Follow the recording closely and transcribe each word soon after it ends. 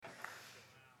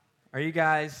Are you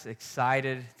guys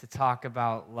excited to talk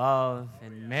about love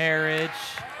and marriage?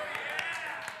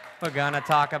 We're gonna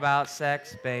talk about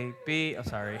sex, baby. Oh,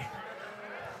 sorry.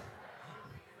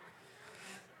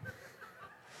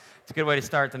 It's a good way to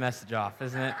start the message off,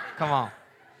 isn't it? Come on.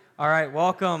 All right,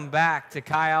 welcome back to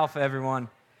Chi Alpha, everyone.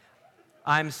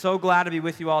 I'm so glad to be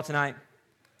with you all tonight,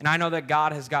 and I know that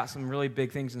God has got some really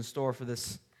big things in store for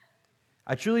this.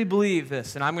 I truly believe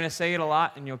this, and I'm going to say it a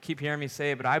lot, and you'll keep hearing me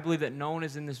say it, but I believe that no one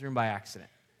is in this room by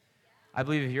accident. I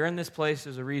believe if you're in this place,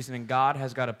 there's a reason, and God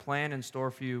has got a plan in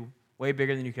store for you way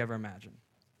bigger than you could ever imagine.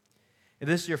 If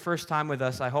this is your first time with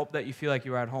us, I hope that you feel like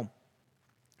you are at home.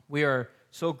 We are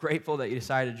so grateful that you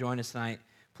decided to join us tonight.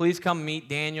 Please come meet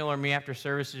Daniel or me after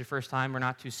service. It's your first time. We're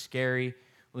not too scary.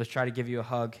 We'll just try to give you a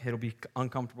hug. It'll be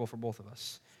uncomfortable for both of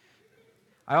us.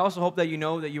 I also hope that you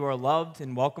know that you are loved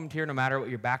and welcomed here no matter what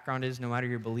your background is, no matter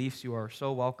your beliefs. You are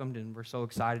so welcomed, and we're so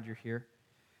excited you're here.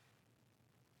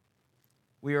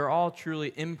 We are all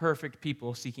truly imperfect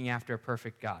people seeking after a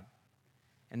perfect God.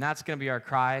 And that's going to be our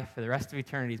cry for the rest of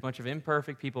eternity. It's a bunch of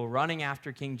imperfect people running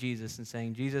after King Jesus and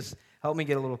saying, Jesus, help me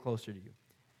get a little closer to you.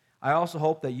 I also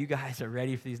hope that you guys are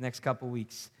ready for these next couple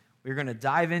weeks. We're going to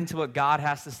dive into what God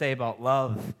has to say about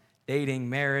love, dating,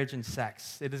 marriage, and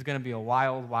sex. It is going to be a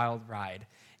wild, wild ride.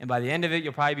 And by the end of it,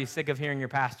 you'll probably be sick of hearing your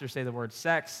pastor say the word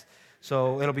sex.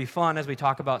 So it'll be fun as we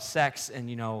talk about sex and,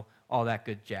 all that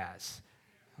good jazz.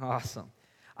 Awesome.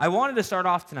 I wanted to start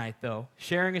off tonight, though,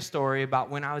 sharing a story about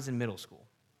when I was in middle school.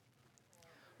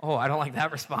 Oh, I don't like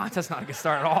that response. That's not a good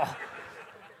start at all.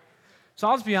 So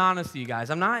I'll just be honest with you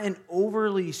guys. I'm not an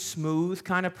overly smooth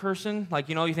kind of person. Like,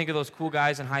 you think of those cool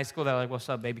guys in high school that are like, what's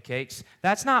up, baby cakes?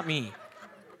 That's not me.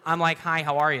 I'm like, hi,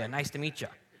 how are you? Nice to meet you.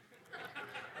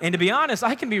 And to be honest,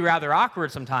 I can be rather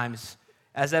awkward sometimes,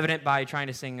 as evident by trying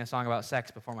to sing a song about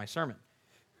sex before my sermon.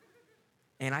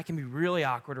 And I can be really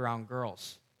awkward around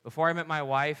girls. Before I met my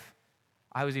wife,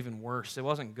 I was even worse. It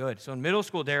wasn't good. So in middle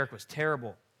school, Derek was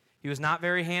terrible. He was not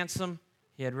very handsome.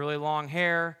 He had really long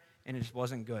hair, and it just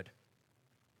wasn't good.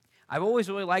 I've always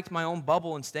really liked my own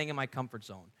bubble and staying in my comfort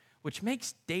zone, which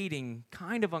makes dating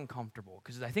kind of uncomfortable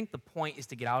because I think the point is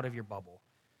to get out of your bubble.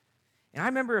 And I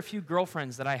remember a few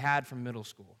girlfriends that I had from middle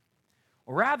school.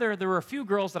 Or rather, there were a few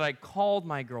girls that I called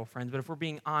my girlfriends, but if we're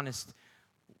being honest,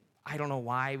 I don't know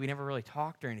why. We never really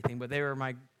talked or anything, but they were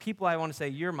my people. I want to say,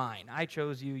 you're mine. I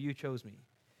chose you. You chose me.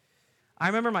 I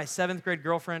remember my 7th grade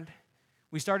girlfriend.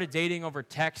 We started dating over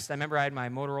text. I remember I had my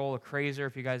Motorola Crazer,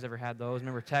 if you guys ever had those. I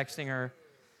remember texting her.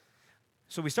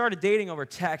 So we started dating over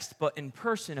text, but in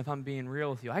person, if I'm being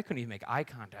real with you, I couldn't even make eye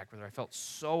contact with her. I felt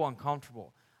so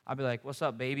uncomfortable. I'd be like, what's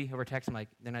up, baby, over text.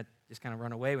 Then I'd just kind of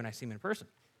run away when I see him in person.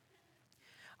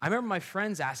 I remember my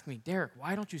friends asking me, Derek,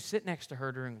 why don't you sit next to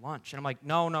her during lunch? And I'm like,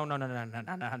 no.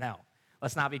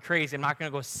 Let's not be crazy. I'm not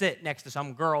going to go sit next to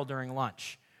some girl during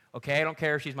lunch, okay? I don't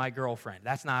care if she's my girlfriend.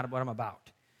 That's not what I'm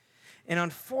about. And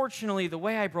unfortunately, the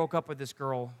way I broke up with this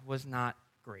girl was not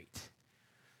great.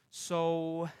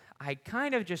 So I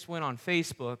kind of just went on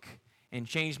Facebook and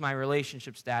changed my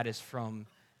relationship status from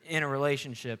in a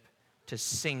relationship to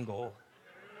single.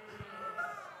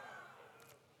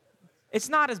 It's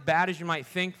not as bad as you might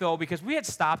think, though, because we had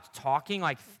stopped talking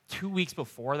like 2 weeks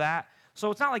before that.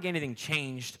 So it's not like anything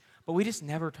changed, but we just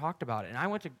never talked about it. And I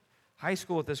went to high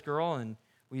school with this girl, and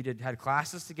we had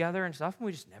classes together and stuff, and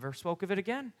we just never spoke of it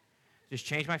again. Just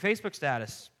changed my Facebook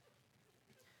status.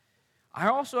 I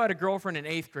also had a girlfriend in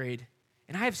 8th grade,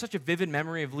 and I have such a vivid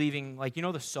memory of leaving,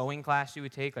 the sewing class you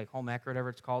would take, like home ec or whatever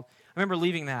it's called. I remember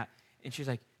leaving that, and she's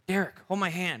like, Derek, hold my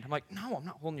hand. I'm like, no, I'm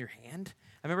not holding your hand.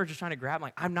 I remember just trying to grab,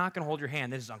 I'm not going to hold your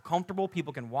hand. This is uncomfortable.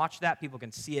 People can watch that. People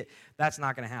can see it. That's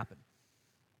not going to happen.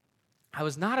 I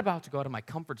was not about to go out of my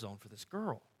comfort zone for this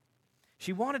girl.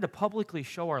 She wanted to publicly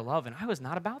show our love, and I was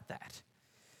not about that.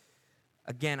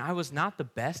 Again, I was not the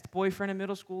best boyfriend in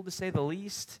middle school, to say the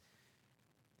least.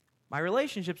 My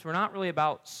relationships were not really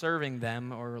about serving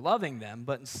them or loving them,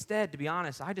 but instead, to be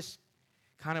honest, I just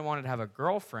kind of wanted to have a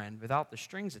girlfriend without the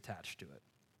strings attached to it.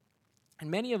 And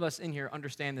many of us in here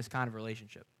understand this kind of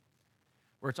relationship,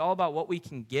 where it's all about what we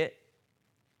can get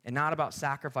and not about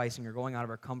sacrificing or going out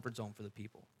of our comfort zone for the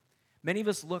people. Many of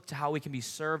us look to how we can be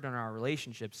served in our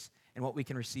relationships and what we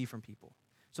can receive from people.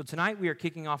 So tonight we are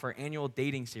kicking off our annual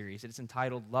dating series. It's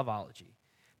entitled Loveology.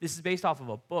 This is based off of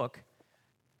a book.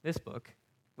 This book.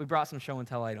 We brought some show and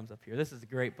tell items up here. This is a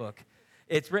great book.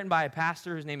 It's written by a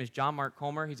pastor. His name is John Mark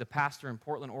Comer. He's a pastor in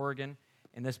Portland, Oregon.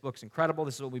 And this book's incredible.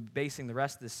 This is what we'll be basing the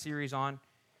rest of this series on.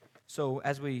 So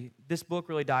this book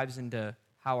really dives into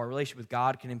how our relationship with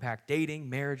God can impact dating,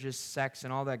 marriages, sex,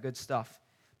 and all that good stuff.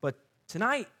 But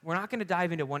tonight, we're not going to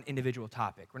dive into one individual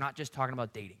topic. We're not just talking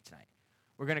about dating tonight.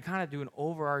 we're going to kind of do an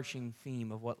overarching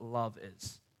theme of what love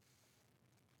is.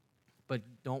 But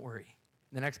don't worry.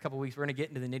 In the next couple weeks, we're going to get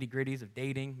into the nitty-gritties of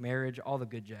dating, marriage, all the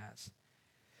good jazz.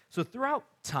 So throughout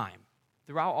time,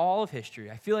 throughout all of history,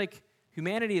 I feel like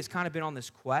humanity has kind of been on this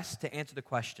quest to answer the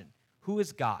question, who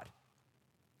is God?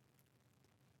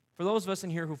 For those of us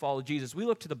in here who follow Jesus, we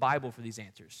look to the Bible for these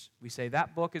answers. We say,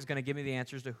 that book is going to give me the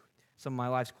answers to some of my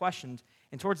life's questions.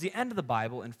 And towards the end of the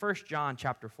Bible, in 1 John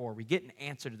chapter 4, we get an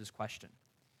answer to this question.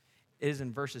 It is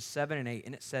in verses 7 and 8,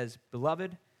 and it says,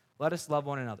 Beloved, let us love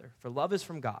one another, for love is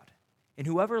from God. And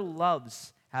whoever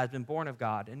loves has been born of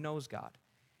God and knows God.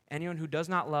 Anyone who does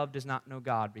not love does not know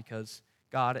God, because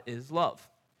God is love.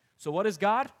 So what is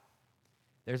God?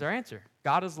 There's our answer.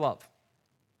 God is love.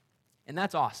 And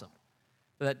that's awesome.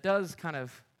 But that does kind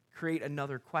of create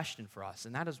another question for us,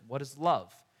 and that is, what is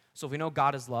love? So if we know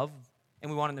God is love,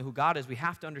 and we want to know who God is, we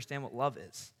have to understand what love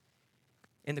is.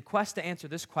 And the quest to answer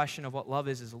this question of what love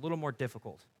is a little more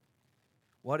difficult.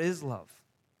 What is love?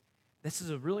 This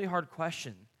is a really hard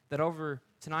question that over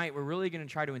tonight we're really going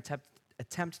to try to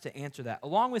attempt to answer that,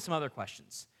 along with some other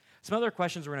questions. Some other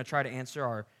questions we're going to try to answer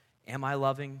are, am I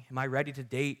loving? Am I ready to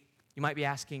date? You might be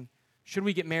asking, should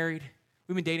we get married?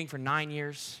 We've been dating for 9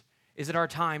 years. Is it our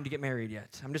time to get married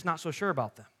yet? I'm just not so sure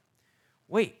about them.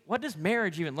 Wait, what does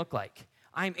marriage even look like?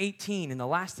 I'm 18, and the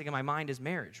last thing in my mind is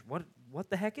marriage. What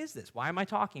the heck is this? Why am I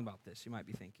talking about this? You might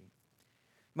be thinking.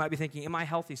 You might be thinking, am I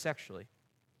healthy sexually?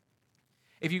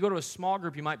 If you go to a small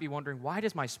group, you might be wondering, why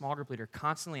does my small group leader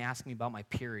constantly ask me about my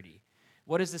purity?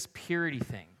 What is this purity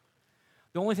thing?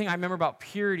 The only thing I remember about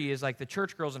purity is like the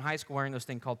church girls in high school wearing those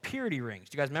things called purity rings.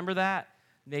 Do you guys remember that?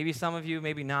 Maybe some of you,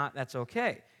 maybe not. That's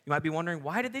okay. You might be wondering,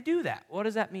 why did they do that? What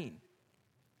does that mean?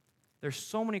 There's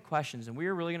so many questions, and we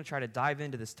are really going to try to dive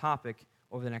into this topic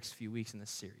over the next few weeks in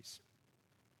this series.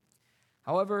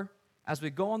 However, as we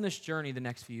go on this journey the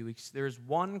next few weeks, there's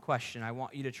one question I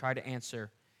want you to try to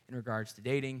answer in regards to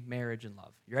dating, marriage, and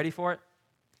love. You ready for it?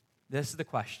 This is the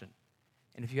question.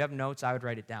 And if you have notes, I would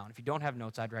write it down. If you don't have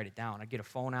notes, I'd write it down. I'd get a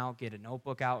phone out, get a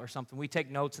notebook out or something. We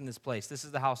take notes in this place. This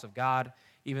is the house of God,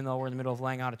 even though we're in the middle of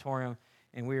Lang Auditorium,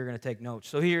 and we are going to take notes.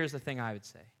 So here's the thing I would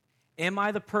say. Am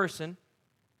I the person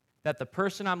that the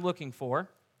person I'm looking for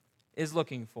is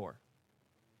looking for?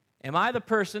 Am I the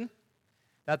person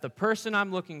that the person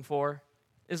I'm looking for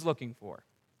is looking for?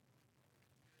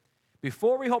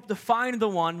 Before we hope to find the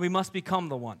one, we must become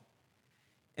the one.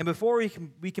 And before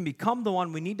we can become the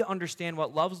one, we need to understand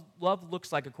what love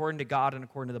looks like according to God and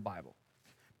according to the Bible.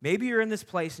 Maybe you're in this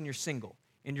place and you're single,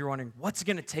 and you're wondering, what's it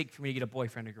going to take for me to get a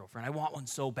boyfriend or girlfriend? I want one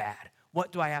so bad.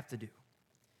 What do I have to do?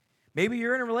 Maybe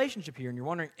you're in a relationship here, and you're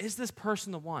wondering, is this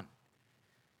person the one?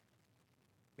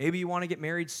 Maybe you want to get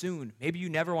married soon. Maybe you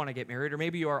never want to get married, or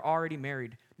maybe you are already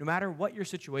married. No matter what your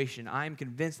situation, I am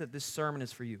convinced that this sermon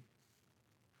is for you.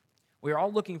 We are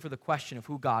all looking for the question of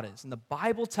who God is, and the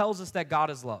Bible tells us that God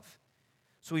is love.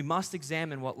 So we must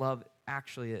examine what love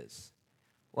actually is.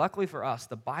 Luckily for us,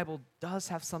 the Bible does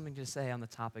have something to say on the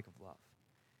topic of love.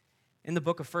 In the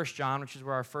book of 1 John, which is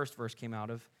where our first verse came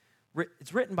out of,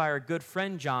 it's written by our good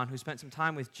friend John, who spent some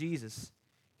time with Jesus.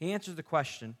 He answers the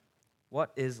question,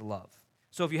 what is love?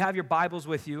 So if you have your Bibles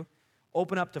with you,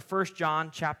 open up to 1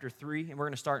 John chapter 3, and we're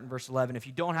going to start in verse 11. If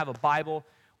you don't have a Bible,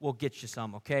 we'll get you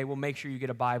some, okay? We'll make sure you get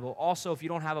a Bible. Also, if you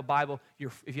don't have a Bible,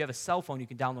 if you have a cell phone, you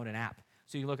can download an app.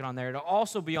 So you can look it on there. It'll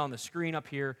also be on the screen up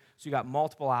here, so you got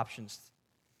multiple options.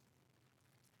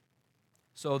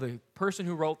 So the person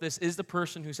who wrote this is the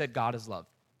person who said God is love.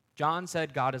 John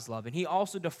said God is love, and he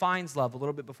also defines love a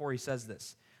little bit before he says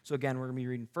this. So again, we're going to be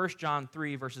reading 1 John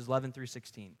 3, verses 11 through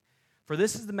 16. For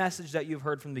this is the message that you've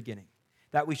heard from the beginning,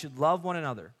 that we should love one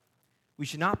another. We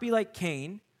should not be like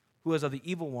Cain, who was of the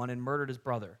evil one and murdered his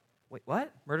brother. Wait,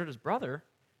 what? Murdered his brother?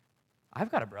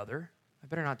 I've got a brother. I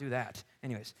better not do that.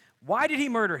 Anyways, why did he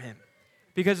murder him?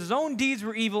 Because his own deeds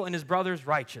were evil and his brother's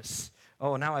righteous.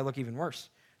 Oh, now I look even worse.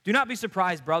 Do not be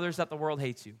surprised, brothers, that the world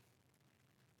hates you.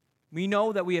 We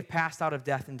know that we have passed out of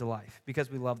death into life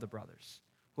because we love the brothers.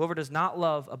 Whoever does not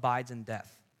love abides in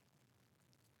death.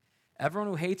 Everyone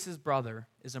who hates his brother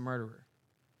is a murderer.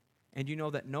 And you know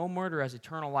that no murderer has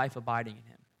eternal life abiding in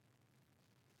him.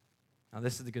 Now,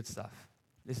 this is the good stuff.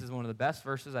 This is one of the best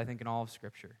verses, I think, in all of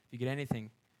Scripture. If you get anything,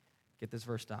 get this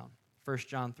verse down. 1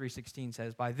 John 3:16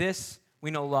 says, by this we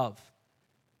know love,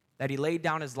 that he laid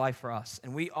down his life for us,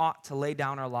 and we ought to lay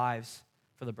down our lives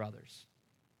for the brothers.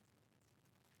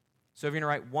 So if you're going to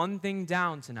write one thing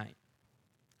down tonight,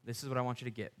 this is what I want you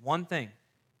to get. One thing,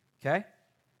 okay?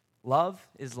 Love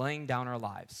is laying down our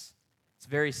lives. It's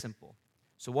very simple.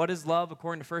 So what is love?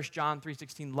 According to 1 John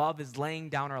 3:16, love is laying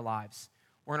down our lives.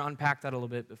 We're going to unpack that a little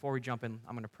bit. Before we jump in,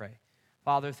 I'm going to pray.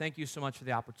 Father, thank you so much for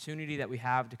the opportunity that we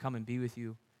have to come and be with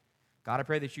you. God, I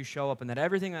pray that you show up and that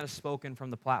everything that is spoken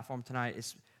from the platform tonight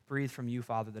is breathed from you,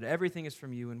 Father, that everything is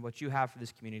from you and what you have for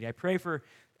this community. I pray for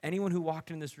anyone who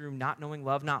walked in this room not knowing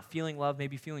love, not feeling love,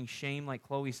 maybe feeling shame, like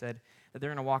Chloe said, that they're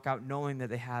going to walk out knowing that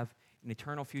they have an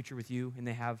eternal future with you and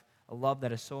they have a love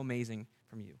that is so amazing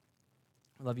from you.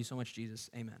 I love you so much, Jesus.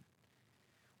 Amen.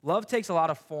 Love takes a lot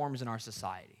of forms in our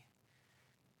society.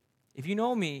 If you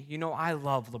know me, you know I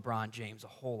love LeBron James a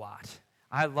whole lot.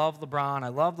 I love LeBron. I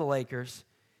love the Lakers.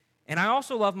 And I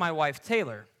also love my wife,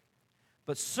 Taylor,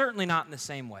 but certainly not in the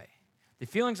same way. The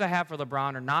feelings I have for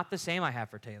LeBron are not the same I have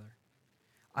for Taylor.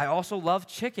 I also love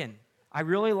chicken. I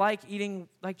really like eating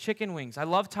chicken wings. I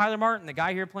love Tyler Martin, the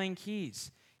guy here playing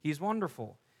keys. He's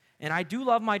wonderful. And I do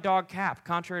love my dog, Cap.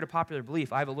 Contrary to popular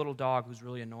belief, I have a little dog who's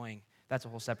really annoying. That's a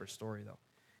whole separate story, though.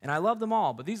 And I love them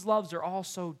all, but these loves are all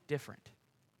so different.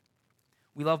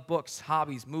 We love books,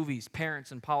 hobbies, movies,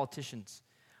 parents, and politicians.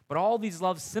 But all these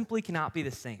loves simply cannot be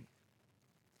the same.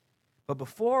 But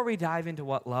before we dive into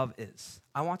what love is,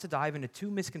 I want to dive into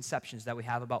two misconceptions that we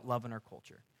have about love in our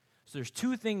culture. So there's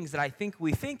two things that I think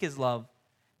we think is love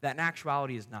that in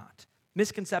actuality is not.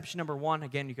 Misconception number one,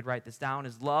 again, you could write this down,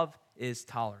 is love is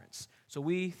tolerance. So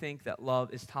we think that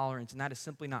love is tolerance, and that is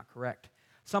simply not correct.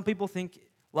 Some people think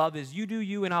love is you do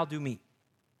you and I'll do me.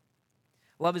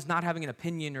 Love is not having an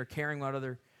opinion or caring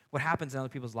about what happens in other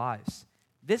people's lives.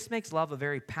 This makes love a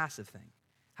very passive thing.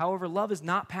 However, love is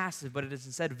not passive, but it is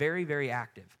instead very, very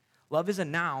active. Love is a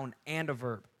noun and a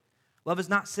verb. Love is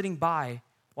not sitting by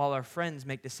while our friends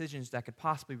make decisions that could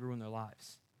possibly ruin their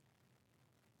lives.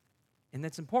 And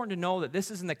it's important to know that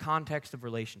this is in the context of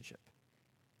relationship.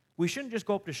 We shouldn't just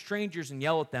go up to strangers and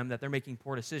yell at them that they're making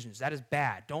poor decisions. That is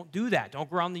bad. Don't do that. Don't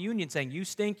go around the union saying, you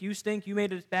stink, you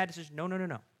made a bad decision.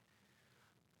 No.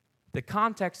 The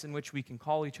context in which we can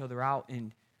call each other out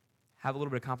and have a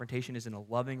little bit of confrontation is in a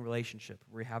loving relationship,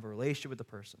 where we have a relationship with the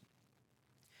person.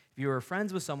 If you are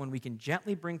friends with someone, we can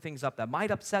gently bring things up that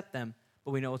might upset them,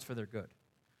 but we know it's for their good.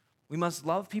 We must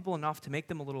love people enough to make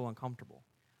them a little uncomfortable.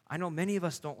 I know many of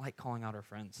us don't like calling out our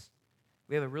friends.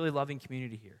 We have a really loving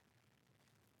community here.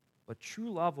 But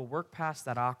true love will work past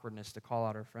that awkwardness to call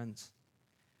out our friends.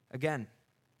 Again,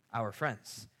 our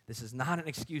friends. This is not an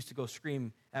excuse to go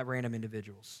scream at random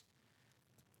individuals.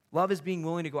 Love is being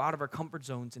willing to go out of our comfort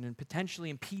zones and potentially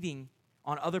impeding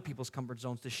on other people's comfort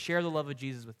zones to share the love of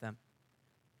Jesus with them.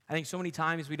 I think so many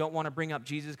times we don't want to bring up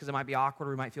Jesus because it might be awkward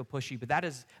or we might feel pushy, but that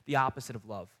is the opposite of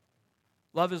love.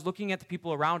 Love is looking at the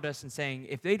people around us and saying,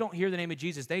 if they don't hear the name of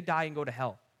Jesus, they die and go to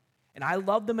hell. And I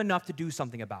love them enough to do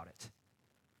something about it.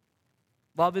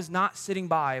 Love is not sitting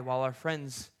by while our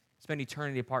friends spend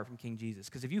eternity apart from King Jesus.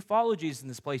 Because if you follow Jesus in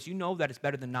this place, you know that it's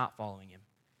better than not following him.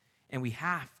 And we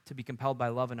have to be compelled by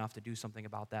love enough to do something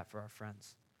about that for our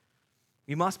friends.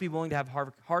 We must be willing to have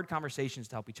hard conversations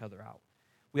to help each other out.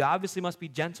 We obviously must be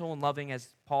gentle and loving, as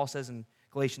Paul says in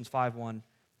Galatians 5:1.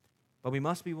 But we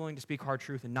must be willing to speak hard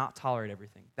truth and not tolerate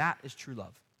everything. That is true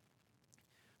love.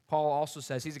 Paul also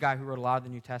says, he's a guy who wrote a lot of the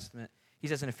New Testament. He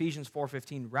says in Ephesians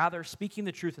 4:15, rather, speaking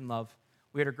the truth in love,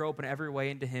 we are to grow up in every way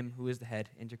into him who is the head,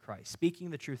 into Christ.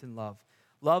 Speaking the truth in love.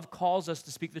 Love calls us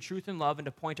to speak the truth in love and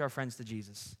to point our friends to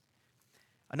Jesus.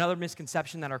 Another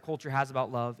misconception that our culture has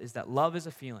about love is that love is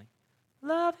a feeling.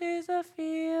 Love is a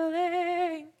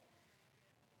feeling.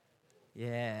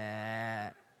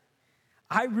 Yeah.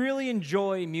 I really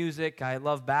enjoy music. I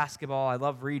love basketball. I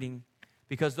love reading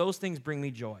because those things bring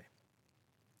me joy.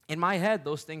 In my head,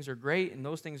 those things are great, and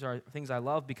those things are things I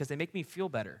love because they make me feel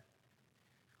better.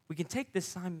 We can take this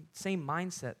same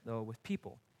mindset, though, with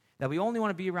people, that we only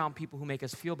want to be around people who make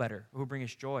us feel better, or who bring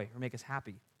us joy, or make us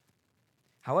happy.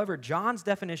 However, John's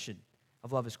definition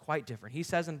of love is quite different. He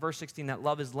says in verse 16 that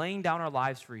love is laying down our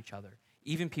lives for each other,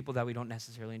 even people that we don't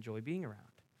necessarily enjoy being around.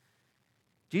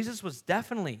 Jesus was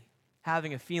definitely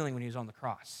having a feeling when he was on the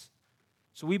cross.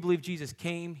 So we believe Jesus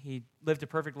came, he lived a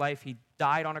perfect life, he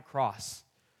died on a cross.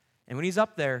 And when he's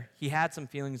up there, he had some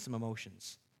feelings, some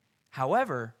emotions.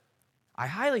 However, I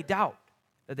highly doubt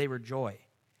that they were joy.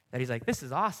 That he's like, this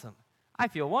is awesome. I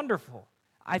feel wonderful.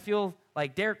 I feel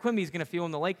like Derek Quimby is going to feel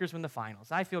when the Lakers win the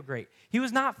finals. I feel great. He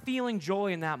was not feeling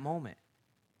joy in that moment,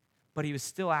 but he was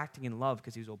still acting in love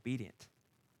because he was obedient.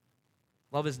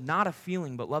 Love is not a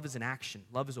feeling, but love is an action.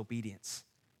 Love is obedience.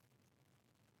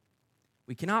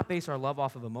 We cannot base our love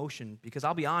off of emotion because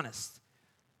I'll be honest,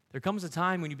 there comes a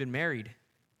time when you've been married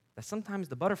that sometimes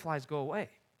the butterflies go away.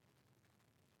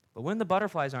 But when the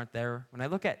butterflies aren't there, when I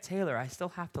look at Taylor, I still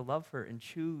have to love her and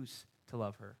choose to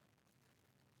love her.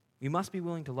 We must be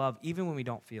willing to love even when we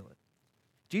don't feel it.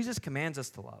 Jesus commands us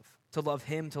to love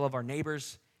him, to love our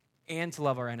neighbors, and to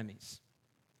love our enemies.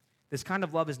 This kind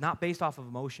of love is not based off of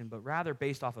emotion, but rather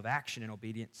based off of action and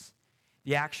obedience.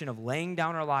 The action of laying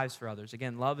down our lives for others.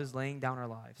 Again, love is laying down our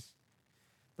lives.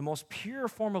 The most pure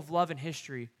form of love in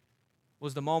history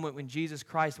was the moment when Jesus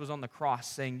Christ was on the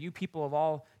cross saying, you people have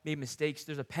all made mistakes.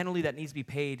 There's a penalty that needs to be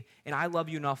paid, and I love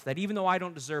you enough that even though I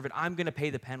don't deserve it, I'm going to pay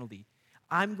the penalty.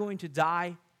 I'm going to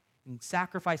die and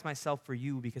sacrifice myself for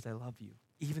you because I love you,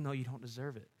 even though you don't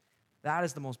deserve it. That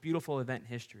is the most beautiful event in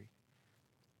history.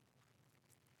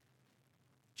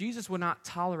 Jesus would not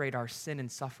tolerate our sin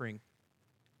and suffering.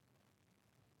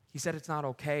 He said it's not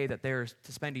okay that they're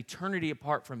to spend eternity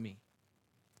apart from me.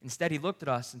 Instead, he looked at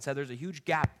us and said there's a huge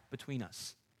gap between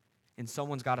us, and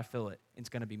someone's got to fill it. It's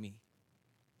going to be me.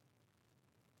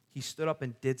 He stood up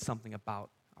and did something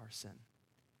about our sin.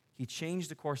 He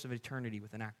changed the course of eternity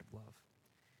with an act of love.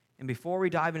 And before we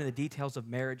dive into the details of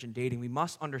marriage and dating, we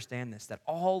must understand this, that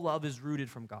all love is rooted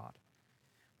from God,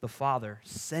 the Father,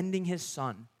 sending his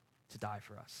Son to die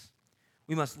for us.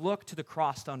 We must look to the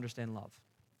cross to understand love.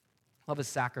 Love is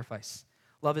sacrifice.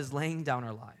 Love is laying down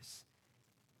our lives.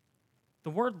 The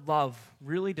word love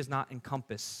really does not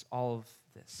encompass all of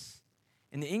this.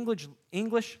 In the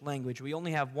English language, we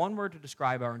only have one word to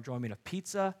describe our enjoyment of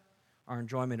pizza, our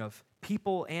enjoyment of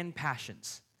people, and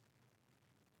passions.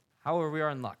 However, we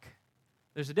are in luck.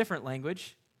 There's a different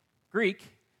language, Greek,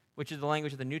 which is the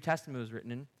language that the New Testament was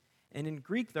written in. And in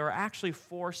Greek, there are actually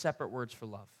 4 separate words for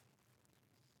love.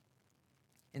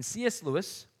 And C.S.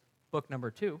 Lewis, book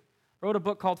number 2, wrote a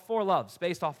book called Four Loves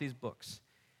based off these books.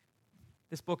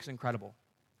 This book is incredible.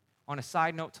 On a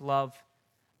side note to love,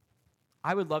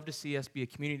 I would love to see us be a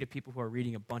community of people who are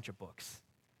reading a bunch of books.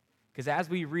 Because as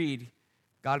we read,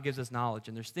 God gives us knowledge.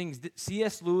 And there's things,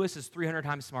 C.S. Lewis is 300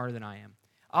 times smarter than I am.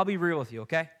 I'll be real with you,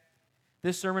 okay?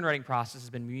 This sermon writing process has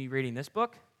been me reading this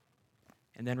book,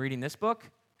 and then reading this book,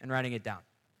 and writing it down.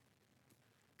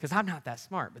 Because I'm not that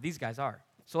smart, but these guys are.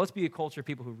 So let's be a culture of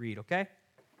people who read, okay?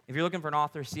 If you're looking for an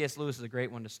author, C.S. Lewis is a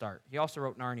great one to start. He also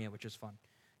wrote Narnia, which is fun.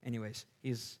 Anyways,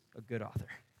 he's a good author.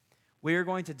 We are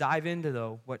going to dive into,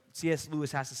 though, what C.S.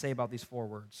 Lewis has to say about these 4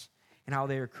 words and how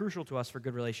they are crucial to us for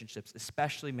good relationships,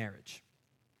 especially marriage.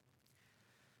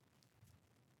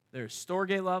 There's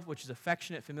storge love, which is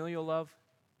affectionate familial love,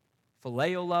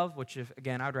 phileo love, which,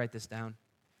 again, I would write this down,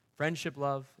 friendship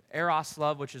love, eros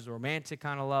love, which is a romantic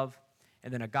kind of love,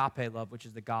 and then agape love, which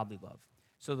is the godly love.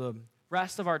 So the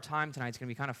rest of our time tonight is going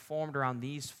to be kind of formed around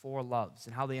these 4 loves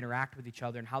and how they interact with each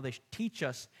other and how they teach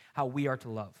us how we are to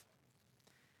love.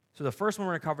 So the first one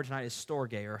we're going to cover tonight is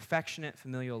storge, or affectionate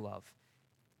familial love.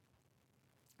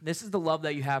 This is the love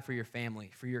that you have for your family,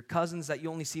 for your cousins that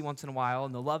you only see once in a while,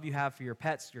 and the love you have for your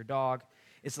pets, your dog.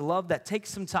 It's a love that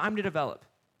takes some time to develop.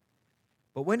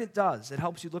 But when it does, it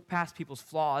helps you look past people's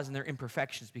flaws and their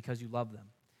imperfections because you love them.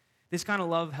 This kind of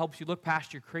love helps you look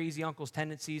past your crazy uncle's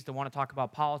tendencies to want to talk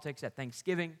about politics at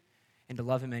Thanksgiving and to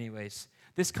love him anyways.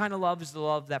 This kind of love is the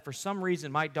love that for some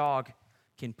reason my dog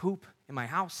can poop in my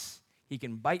house, he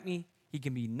can bite me, he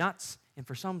can be nuts, and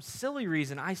for some silly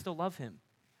reason I still love him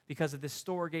because of this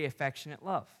storge affectionate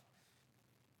love.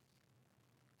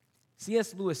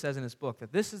 C.S. Lewis says in his book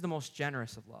that this is the most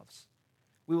generous of loves.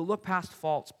 We will look past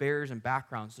faults, barriers, and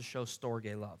backgrounds to show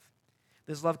storge love.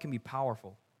 This love can be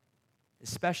powerful,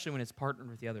 especially when it's partnered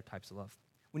with the other types of love.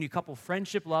 When you couple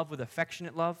friendship love with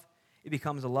affectionate love, it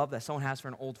becomes a love that someone has for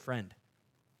an old friend.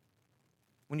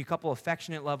 When you couple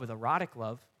affectionate love with erotic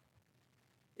love,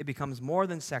 it becomes more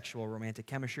than sexual romantic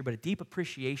chemistry, but a deep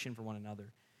appreciation for one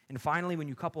another. And finally, when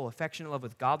you couple affectionate love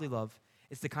with godly love,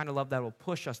 it's the kind of love that will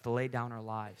push us to lay down our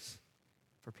lives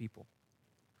for people.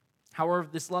 However,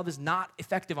 this love is not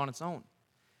effective on its own.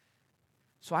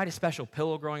 So I had a special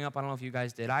pillow growing up. I don't know if you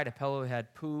guys did. I had a pillow that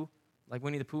had poo, like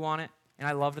Winnie the Pooh on it, and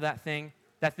I loved that thing.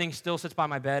 That thing still sits by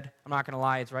my bed. I'm not going to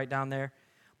lie. It's right down there.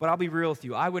 But I'll be real with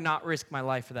you. I would not risk my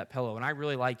life for that pillow, and I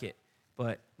really like it.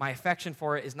 But my affection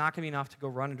for it is not going to be enough to go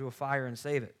run into a fire and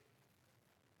save it.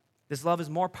 This love is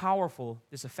more powerful.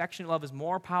 This affectionate love is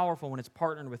more powerful when it's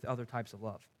partnered with other types of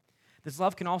love. This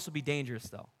love can also be dangerous,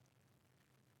 though.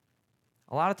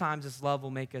 A lot of times, this love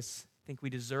will make us think we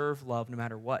deserve love no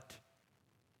matter what.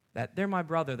 That they're my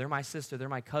brother, they're my sister, they're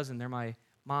my cousin, they're my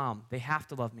mom. They have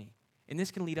to love me. And this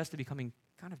can lead us to becoming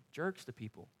kind of jerks to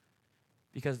people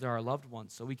because they're our loved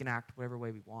ones, so we can act whatever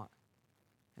way we want.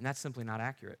 And that's simply not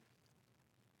accurate.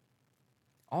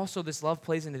 Also, this love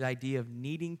plays into the idea of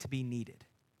needing to be needed.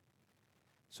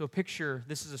 So picture,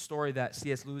 this is a story that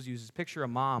C.S. Lewis uses, picture a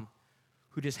mom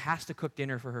who just has to cook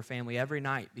dinner for her family every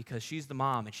night because she's the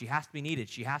mom and she has to be needed.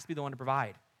 She has to be the one to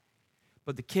provide.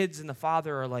 But the kids and the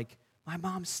father are like, my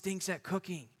mom stinks at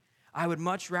cooking. I would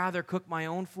much rather cook my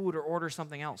own food or order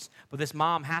something else. But this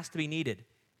mom has to be needed.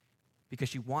 because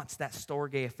she wants that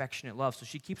storge affectionate love. So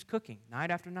she keeps cooking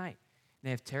night after night. And they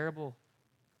have terrible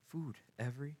food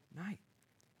every night.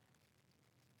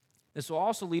 This will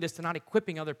also lead us to not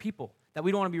equipping other people, that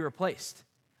we don't want to be replaced.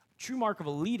 A true mark of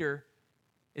a leader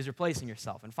is replacing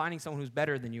yourself and finding someone who's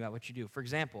better than you at what you do. For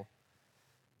example,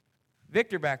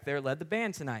 Victor back there led the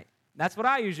band tonight. That's what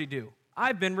I usually do.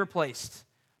 I've been replaced.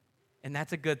 And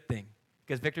that's a good thing,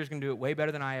 because Victor's going to do it way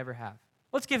better than I ever have.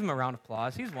 Let's give him a round of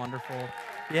applause. He's wonderful.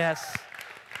 Yes.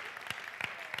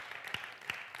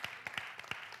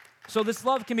 So this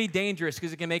love can be dangerous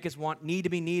because it can make us need to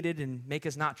be needed and make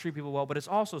us not treat people well, but it's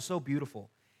also so beautiful.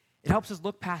 It helps us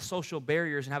look past social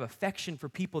barriers and have affection for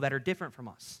people that are different from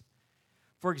us.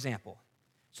 For example,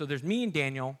 so there's me and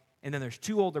Daniel, and then there's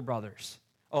 2 older brothers.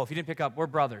 Oh, if you didn't pick up, we're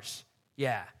brothers.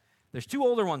 Yeah. There's 2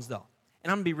 older ones, though,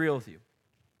 and I'm going to be real with you.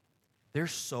 They're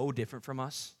so different from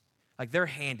us. Like, they're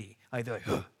handy. Like, they're like,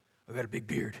 oh, I got a big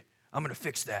beard. I'm going to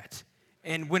fix that.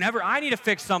 And whenever I need to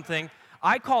fix something,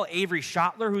 I call Avery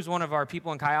Schottler, who's one of our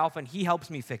people in Chi Alpha, and he helps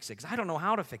me fix it because I don't know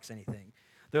how to fix anything.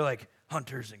 They're like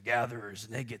hunters and gatherers,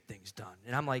 and they get things done.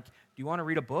 And I'm like, do you want to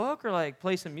read a book or like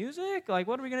play some music? Like,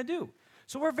 what are we going to do?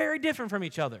 So we're very different from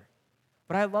each other.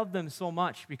 But I love them so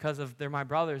much because they're my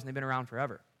brothers and they've been around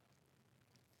forever.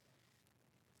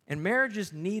 And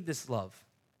marriages need this love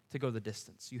to go the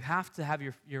distance. You have to have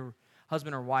your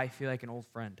husband or wife feel like an old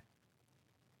friend.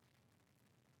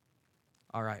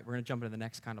 All right, we're going to jump into the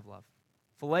next kind of love.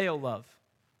 Phileo love,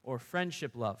 or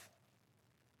friendship love.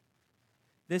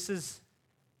 This is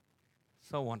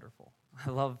so wonderful. I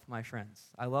love my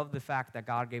friends. I love the fact that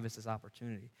God gave us this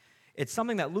opportunity. It's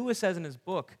something that Lewis says in his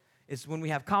book, is when we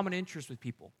have common interests with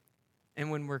people,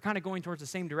 and when we're kind of going towards the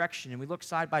same direction, and we look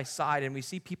side by side, and we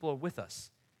see people are with us,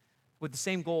 with the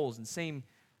same goals and same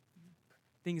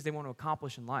things they want to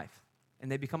accomplish in life,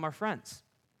 and they become our friends.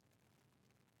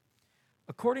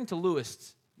 According to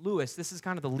Lewis, this is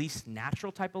kind of the least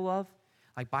natural type of love.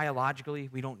 Like, biologically,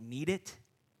 we don't need it,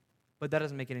 but that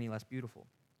doesn't make it any less beautiful.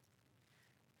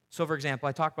 So, for example,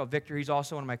 I talked about Victor. He's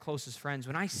also one of my closest friends.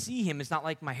 When I see him, it's not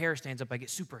like my hair stands up. I get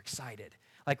super excited.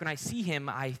 Like, when I see him,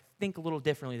 I think a little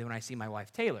differently than when I see my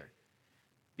wife, Taylor,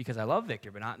 because I love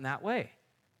Victor, but not in that way.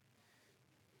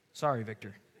 Sorry,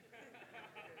 Victor.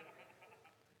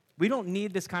 We don't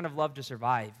need this kind of love to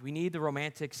survive. We need the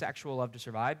romantic, sexual love to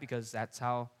survive because that's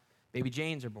how baby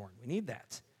Janes are born. We need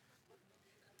that.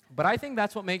 But I think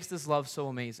that's what makes this love so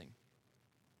amazing.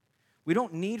 We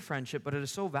don't need friendship, but it is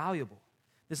so valuable.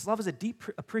 This love is a deep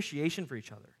appreciation for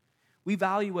each other. We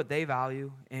value what they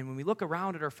value, and when we look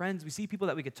around at our friends, we see people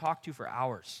that we could talk to for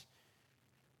hours.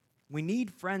 We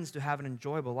need friends to have an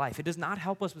enjoyable life. It does not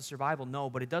help us with survival, no,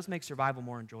 but it does make survival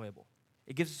more enjoyable.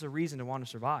 It gives us a reason to want to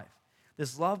survive.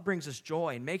 This love brings us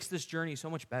joy and makes this journey so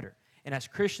much better. And as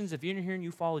Christians, if you're in here and you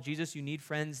follow Jesus, you need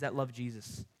friends that love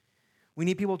Jesus. We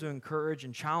need people to encourage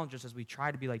and challenge us as we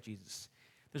try to be like Jesus.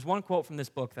 There's one quote from this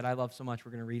book that I love so much,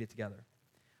 we're going to read it together.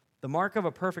 The mark of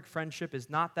a perfect friendship is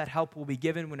not that help will be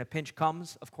given when a pinch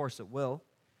comes, of course it will,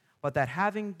 but that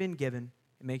having been given,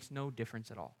 it makes no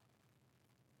difference at all.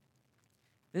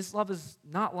 This love is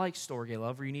not like storge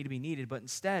love where you need to be needed, but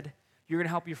instead, you're going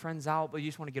to help your friends out, but you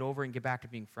just want to get over it and get back to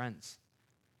being friends.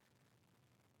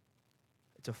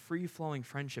 It's a free-flowing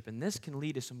friendship, and this can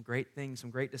lead to some great things, some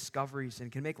great discoveries,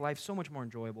 and can make life so much more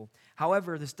enjoyable.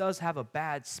 However, this does have a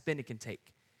bad spin it can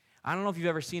take. I don't know if you've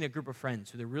ever seen a group of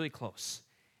friends who they're really close,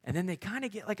 and then they kind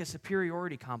of get like a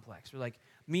superiority complex. Where like,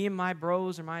 me and my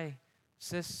bros or my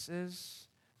sisses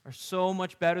are so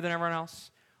much better than everyone else.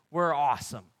 We're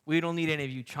awesome. We don't need any of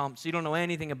you chumps. You don't know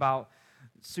anything about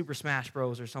Super Smash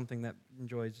Bros. Or something that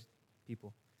enjoys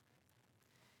people.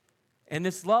 And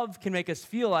this love can make us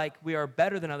feel like we are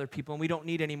better than other people and we don't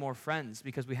need any more friends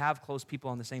because we have close people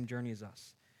on the same journey as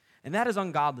us. And that is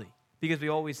ungodly because we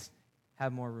always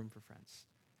have more room for friends.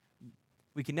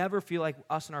 We can never feel like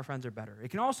us and our friends are better. It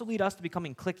can also lead us to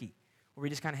becoming cliquey, where we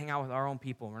just kind of hang out with our own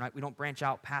people. We don't branch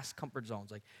out past comfort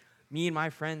zones. Like me and my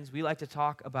friends, we like to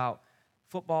talk about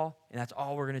football, and that's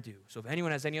all we're going to do. So if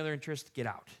anyone has any other interest, get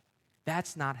out.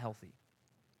 That's not healthy.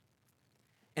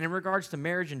 And in regards to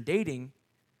marriage and dating,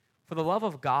 for the love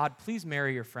of God, please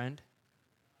marry your friend.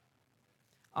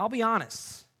 I'll be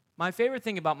honest. My favorite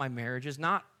thing about my marriage is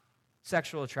not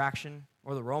sexual attraction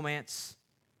or the romance,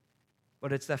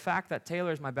 but it's the fact that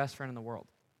Taylor is my best friend in the world.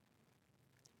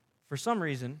 For some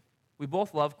reason, we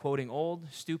both love quoting old,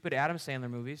 stupid Adam Sandler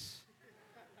movies.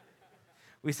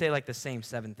 We say like the same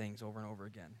 7 things over and over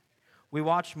again. We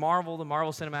watch the Marvel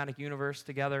Cinematic Universe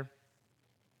together,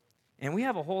 and we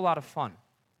have a whole lot of fun.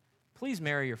 Please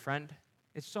marry your friend.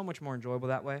 It's so much more enjoyable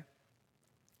that way.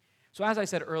 So as I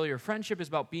said earlier, friendship is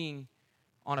about being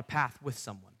on a path with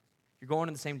someone. You're going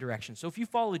in the same direction. So if you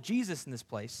follow Jesus in this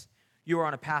place, you are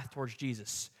on a path towards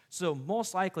Jesus. So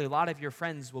most likely, a lot of your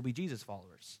friends will be Jesus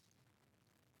followers.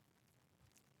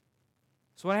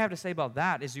 So what I have to say about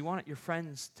that is you want your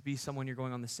friends to be someone you're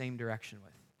going on the same direction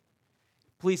with.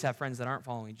 Please have friends that aren't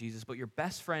following Jesus, but your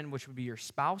best friend, which would be your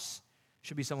spouse,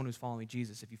 should be someone who's following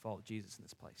Jesus if you follow Jesus in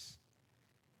this place.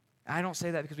 And I don't say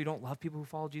that because we don't love people who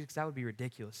follow Jesus, because that would be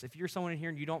ridiculous. If you're someone in here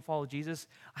and you don't follow Jesus,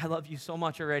 I love you so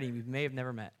much already. We may have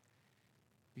never met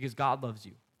because God loves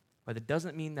you. But it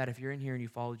doesn't mean that if you're in here and you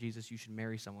follow Jesus, you should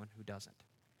marry someone who doesn't,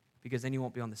 because then you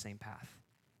won't be on the same path.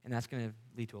 And that's going to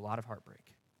lead to a lot of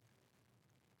heartbreak.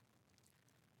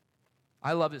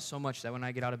 I love it so much that when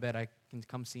I get out of bed, I can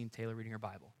come see Taylor reading her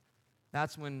Bible.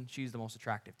 That's when she's the most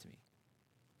attractive to me.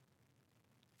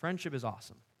 Friendship is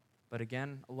awesome. But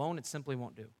again, alone it simply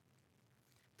won't do.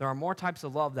 There are more types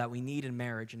of love that we need in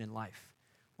marriage and in life.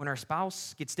 When our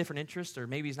spouse gets different interests, or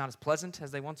maybe is not as pleasant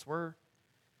as they once were,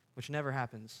 which never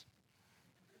happens,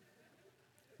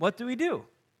 what do?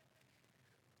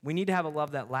 We need to have a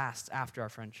love that lasts after our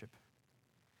friendship.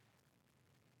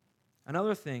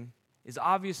 Another thing is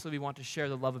obviously we want to share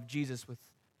the love of Jesus with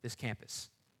this campus.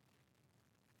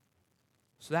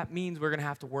 So that means we're going to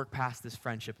have to work past this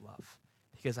friendship love,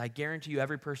 because I guarantee you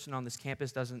every person on this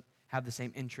campus doesn't have the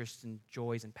same interests and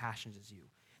joys and passions as you.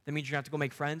 That means you're going to have to go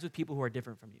make friends with people who are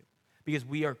different from you, because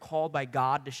we are called by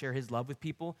God to share his love with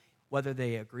people, whether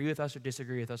they agree with us or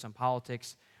disagree with us on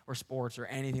politics or sports or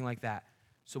anything like that.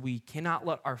 So we cannot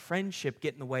let our friendship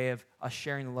get in the way of us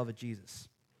sharing the love of Jesus.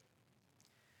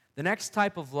 The next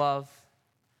type of love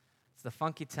is the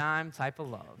funky time type of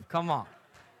love. Come on.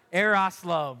 Eros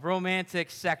love, romantic,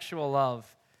 sexual love.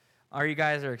 You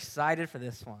guys are excited for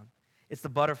this one? It's the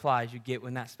butterflies you get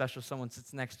when that special someone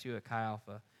sits next to you at Chi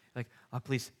Alpha. Like, oh,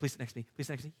 please sit next to me. Please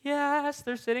sit next to me. Yes,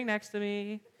 they're sitting next to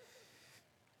me.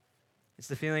 It's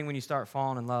the feeling when you start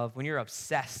falling in love, when you're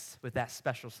obsessed with that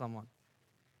special someone.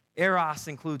 Eros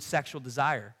includes sexual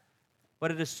desire,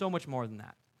 but it is so much more than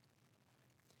that.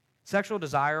 Sexual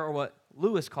desire, or what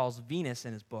Lewis calls Venus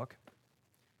in his book,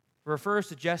 refers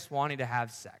to just wanting to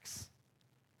have sex.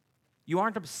 You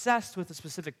aren't obsessed with a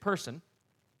specific person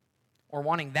or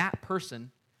wanting that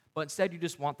person, but instead you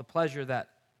just want the pleasure that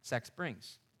sex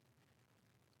brings.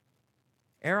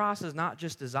 Eros is not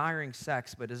just desiring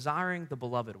sex, but desiring the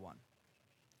beloved one,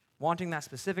 wanting that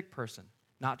specific person,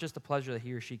 not just the pleasure that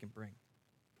he or she can bring.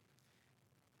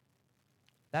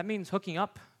 That means hooking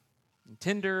up and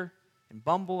Tinder and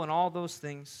Bumble and all those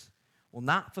things will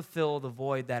not fulfill the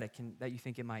void that you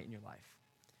think it might in your life.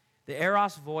 The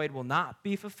Eros void will not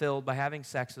be fulfilled by having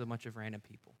sex with a bunch of random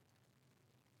people.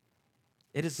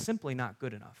 It is simply not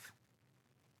good enough.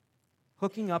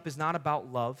 Hooking up is not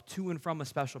about love to and from a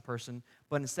special person,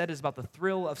 but instead is about the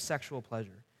thrill of sexual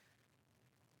pleasure.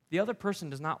 The other person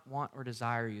does not want or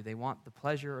desire you. They want the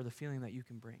pleasure or the feeling that you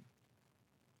can bring.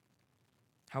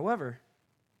 However,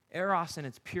 Eros in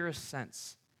its purest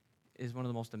sense is one of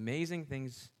the most amazing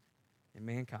things in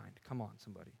mankind. Come on,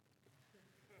 somebody.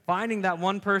 Finding that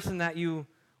one person that you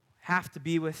have to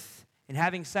be with and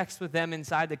having sex with them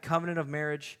inside the covenant of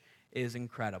marriage is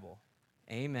incredible.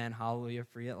 Amen. Hallelujah.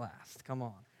 Free at last. Come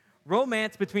on.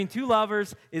 Romance between two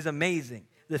lovers is amazing.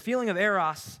 The feeling of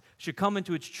Eros should come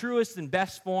into its truest and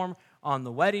best form on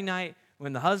the wedding night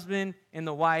when the husband and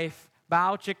the wife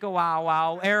bow chicka wow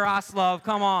wow. Eros love.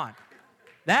 Come on.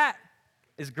 That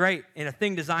is great and a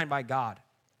thing designed by God.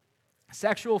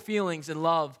 Sexual feelings and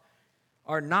love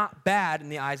are not bad in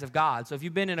the eyes of God. So if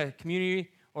you've been in a community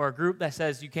or a group that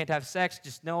says you can't have sex,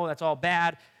 just know that's all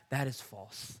bad. That is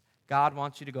false. God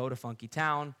wants you to go to Funky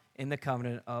Town in the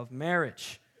covenant of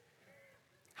marriage.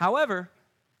 However,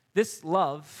 this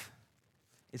love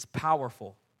is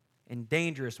powerful and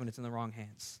dangerous when it's in the wrong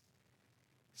hands.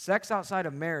 Sex outside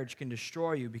of marriage can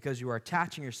destroy you because you are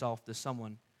attaching yourself to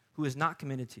someone who is not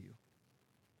committed to you.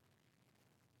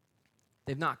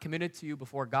 They've not committed to you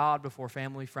before God, before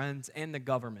family, friends, and the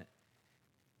government.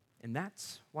 And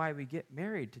that's why we get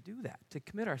married, to do that, to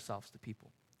commit ourselves to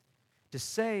people. To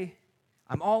say,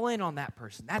 I'm all in on that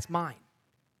person. That's mine.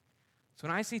 So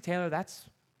when I see Taylor, that's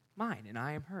mine, and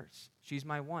I am hers. She's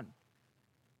my one.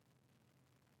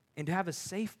 And to have a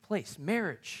safe place.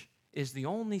 Marriage is the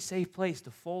only safe place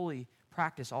to fully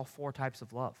practice all four types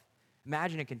of love.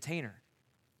 Imagine a container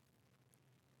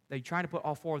that you're trying to put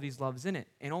all four of these loves in it,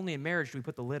 and only in marriage do we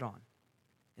put the lid on.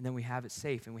 And then we have it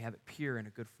safe, and we have it pure in a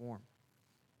good form.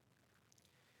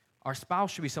 Our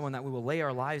spouse should be someone that we will lay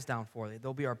our lives down for.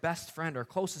 They'll be our best friend, our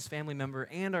closest family member,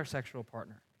 and our sexual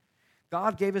partner.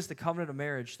 God gave us the covenant of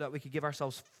marriage so that we could give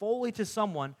ourselves fully to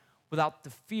someone without the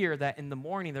fear that in the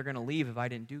morning they're going to leave if I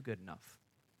didn't do good enough.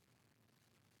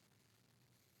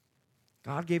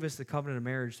 God gave us the covenant of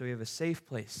marriage so we have a safe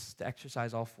place to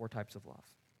exercise all 4 types of love.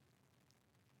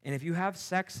 And if you have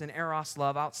sex and eros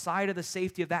love outside of the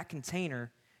safety of that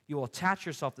container, you will attach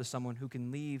yourself to someone who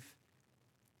can leave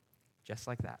just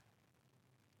like that.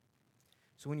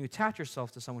 So when you attach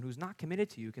yourself to someone who's not committed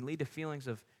to you, it can lead to feelings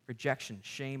of rejection,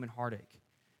 shame, and heartache.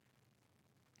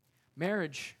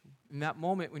 Marriage, in that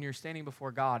moment when you're standing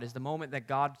before God, is the moment that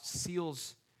God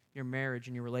seals your marriage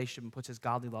and your relationship and puts his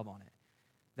godly love on it.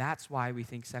 That's why we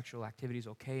think sexual activity is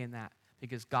okay in that,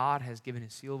 because God has given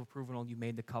his seal of approval and you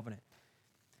made the covenant.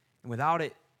 And without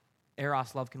it,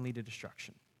 eros love can lead to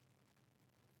destruction.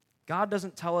 God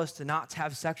doesn't tell us to not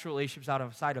have sexual relationships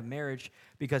outside of marriage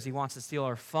because he wants to steal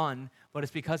our fun, but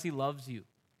it's because he loves you.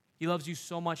 He loves you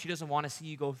so much, he doesn't want to see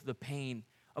you go through the pain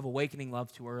of awakening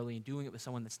love too early and doing it with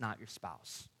someone that's not your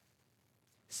spouse.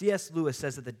 C.S. Lewis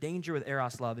says that the danger with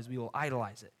eros love is we will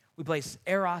idolize it. We place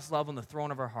eros love on the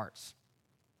throne of our hearts.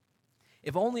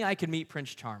 If only I could meet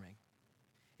Prince Charming.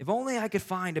 If only I could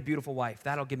find a beautiful wife,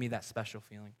 that'll give me that special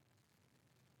feeling.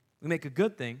 We make a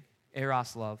good thing,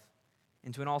 eros love,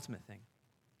 into an ultimate thing.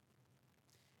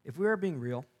 If we are being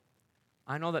real,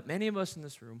 I know that many of us in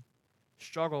this room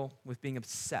struggle with being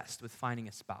obsessed with finding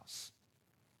a spouse.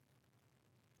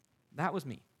 That was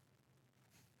me.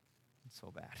 It's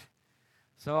so bad.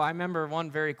 So I remember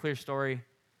one very clear story.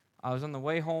 I was on the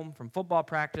way home from football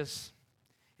practice,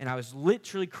 and I was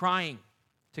literally crying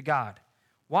to God.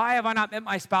 Why have I not met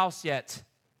my spouse yet?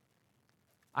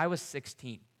 I was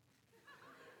 16.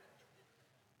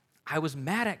 I was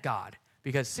mad at God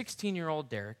because 16-year-old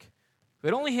Derek, who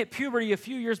had only hit puberty a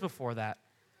few years before that,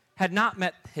 had not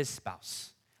met his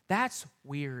spouse. That's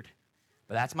weird,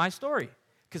 but that's my story.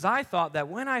 Because I thought that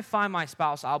when I find my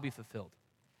spouse, I'll be fulfilled.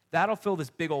 That'll fill this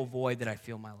big old void that I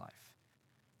feel in my life.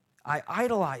 I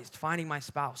idolized finding my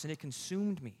spouse, and it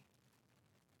consumed me.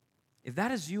 If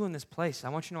that is you in this place, I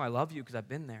want you to know I love you because I've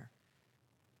been there.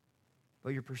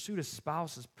 But your pursuit of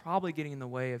spouse is probably getting in the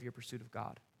way of your pursuit of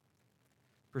God.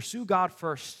 Pursue God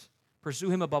first.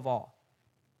 Pursue him above all.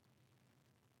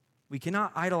 We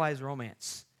cannot idolize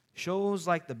romance. Shows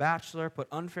like The Bachelor put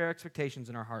unfair expectations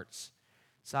in our hearts.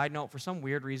 Side note, for some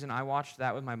weird reason, I watched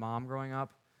that with my mom growing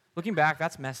up. Looking back,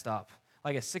 that's messed up.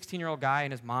 Like a 16-year-old guy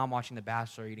and his mom watching The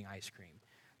Bachelor eating ice cream.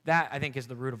 That, I think, is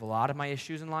the root of a lot of my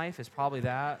issues in life, is probably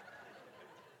that.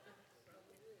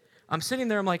 I'm sitting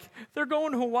there, I'm like, they're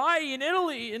going to Hawaii and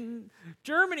Italy and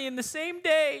Germany in the same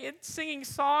day and singing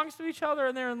songs to each other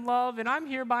and they're in love, and I'm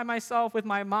here by myself with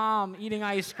my mom eating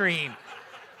ice cream.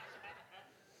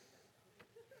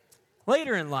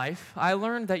 Later in life, I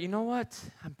learned that, you know what?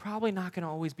 I'm probably not going to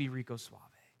always be Rico Suave.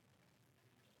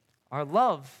 Our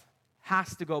love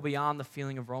has to go beyond the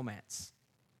feeling of romance.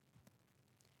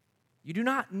 You do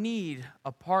not need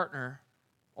a partner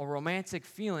or romantic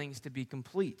feelings to be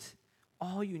complete.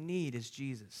 All you need is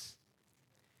Jesus.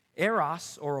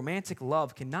 Eros, or romantic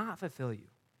love, cannot fulfill you.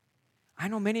 I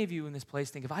know many of you in this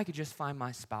place think, if I could just find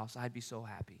my spouse, I'd be so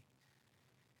happy.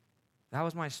 That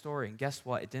was my story, and guess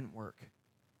what? It didn't work.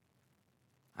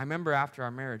 I remember after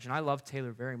our marriage, and I love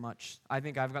Taylor very much. I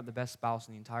think I've got the best spouse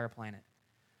on the entire planet.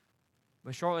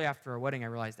 But shortly after our wedding, I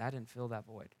realized I didn't fill that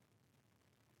void.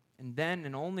 And then,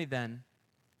 and only then,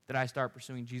 did I start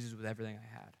pursuing Jesus with everything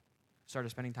I had. I started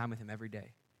spending time with him every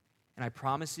day. And I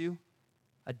promise you,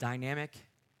 a dynamic,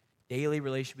 daily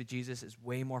relationship with Jesus is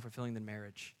way more fulfilling than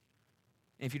marriage.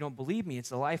 And if you don't believe me, it's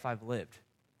the life I've lived.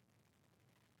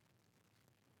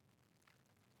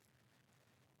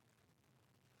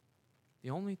 The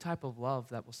only type of love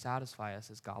that will satisfy us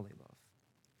is godly love.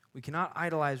 We cannot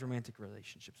idolize romantic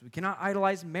relationships. We cannot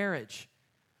idolize marriage.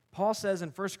 Paul says in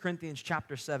 1 Corinthians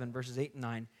chapter 7, verses 8 and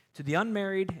 9, to the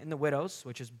unmarried and the widows,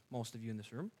 which is most of you in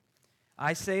this room,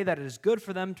 I say that it is good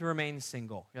for them to remain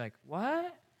single. You're like,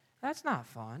 what? That's not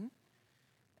fun.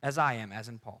 As I am, as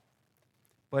in Paul.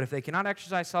 But if they cannot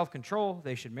exercise self-control,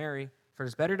 they should marry, for it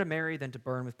is better to marry than to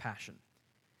burn with passion.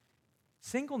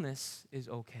 Singleness is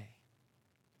okay.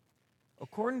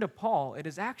 According to Paul, it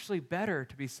is actually better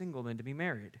to be single than to be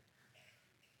married.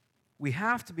 We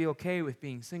have to be okay with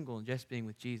being single and just being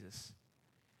with Jesus,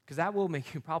 because that will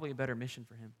make you probably a better mission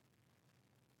for him.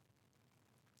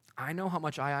 I know how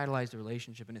much I idolized the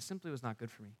relationship, and it simply was not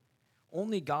good for me.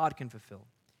 Only God can fulfill.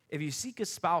 If you seek a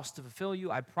spouse to fulfill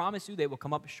you, I promise you they will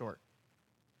come up short.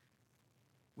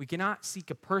 We cannot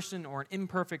seek a person or an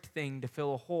imperfect thing to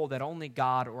fill a hole that only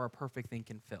God or a perfect thing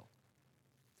can fill.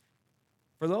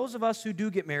 For those of us who do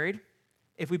get married,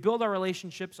 if we build our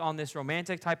relationships on this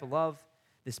romantic type of love,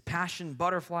 this passion,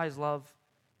 butterflies love,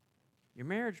 your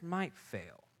marriage might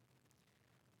fail.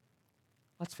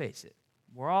 Let's face it,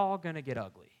 we're all going to get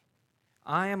ugly.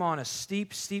 I am on a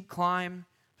steep, steep climb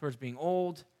towards being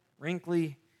old,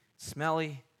 wrinkly,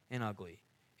 smelly, and ugly.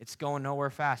 It's going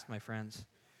nowhere fast, my friends.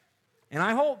 And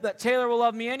I hope that Taylor will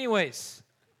love me anyways.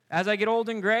 As I get old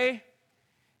and gray,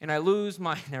 and I lose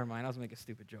my, never mind, I was making a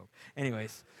stupid joke.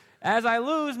 Anyways, as I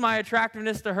lose my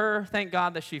attractiveness to her, thank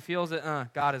God that she feels it.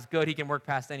 God is good. He can work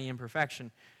past any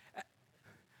imperfection.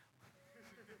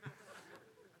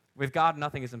 With God,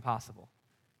 nothing is impossible.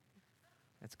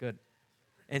 That's good.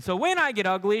 And so when I get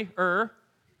ugly,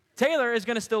 Taylor is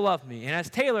going to still love me. And as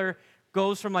Taylor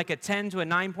goes from like a 10 to a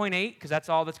 9.8, because that's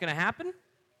all that's going to happen,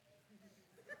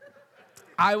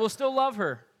 I will still love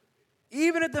her.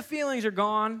 Even if the feelings are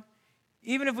gone,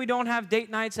 even if we don't have date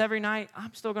nights every night,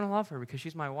 I'm still going to love her because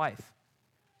she's my wife.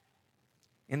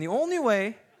 And the only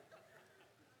way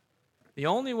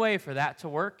for that to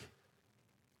work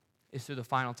is through the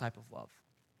final type of love.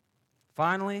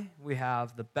 Finally, we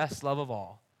have the best love of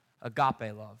all,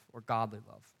 agape love, or godly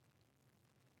love.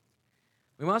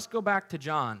 We must go back to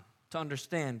John to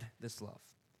understand this love.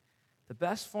 The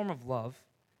best form of love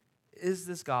is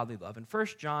this godly love. And 1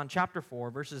 John chapter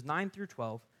 4, verses 9 through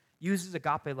 12, uses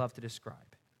agape love to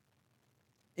describe.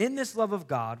 In this love of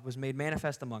God was made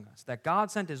manifest among us, that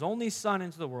God sent his only Son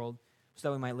into the world so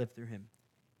that we might live through him.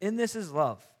 In this is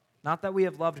love, not that we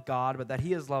have loved God, but that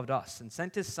he has loved us and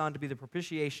sent his Son to be the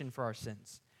propitiation for our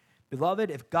sins.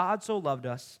 Beloved, if God so loved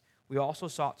us, we also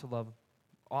ought to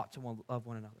love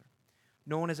one another.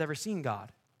 No one has ever seen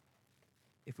God.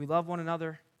 If we love one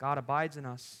another, God abides in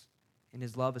us, and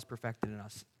his love is perfected in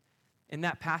us. In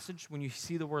that passage, when you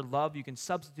see the word love, you can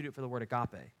substitute it for the word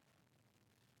agape.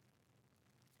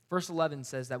 Verse 11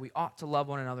 says that we ought to love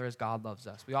one another as God loves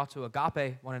us. We ought to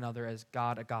agape one another as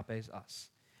God agapes us.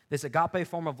 This agape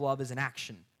form of love is an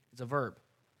action. It's a verb.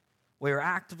 We are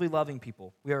actively loving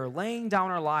people. We are laying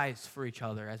down our lives for each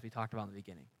other, as we talked about in the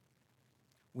beginning.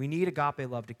 We need agape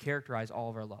love to characterize all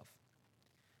of our love.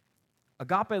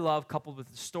 Agape love, coupled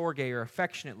with storge or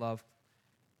affectionate love,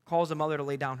 calls a mother to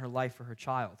lay down her life for her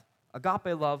child.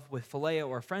 Agape love with phileo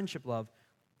or friendship love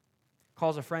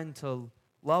calls a friend to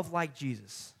love like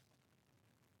Jesus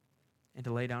and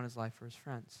to lay down his life for his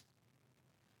friends.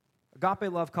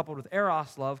 Agape love coupled with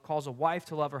eros love calls a wife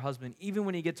to love her husband even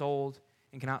when he gets old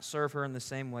and cannot serve her in the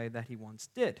same way that he once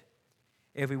did.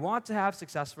 If we want to have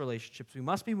successful relationships, we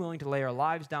must be willing to lay our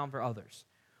lives down for others.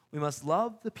 We must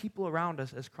love the people around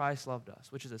us as Christ loved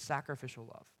us, which is a sacrificial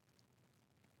love.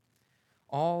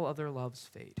 All other loves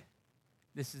fade.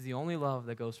 This is the only love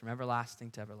that goes from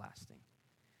everlasting to everlasting.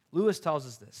 Lewis tells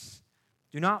us this: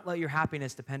 do not let your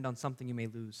happiness depend on something you may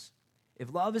lose.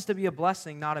 If love is to be a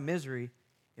blessing, not a misery,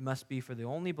 it must be for the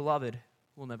only beloved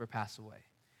who will never pass away.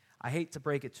 I hate to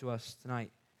break it to us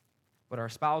tonight, but our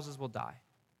spouses will die.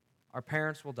 Our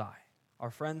parents will die.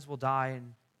 Our friends will die,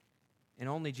 and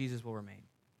only Jesus will remain.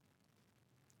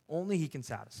 Only he can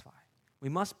satisfy. We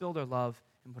must build our love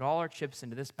and put all our chips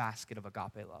into this basket of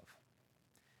agape love.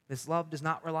 This love does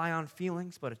not rely on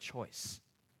feelings, but a choice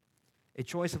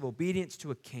of obedience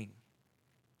to a king.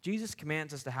 Jesus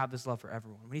commands us to have this love for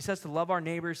everyone. When he says to love our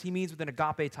neighbors, he means with an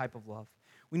agape type of love.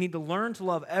 We need to learn to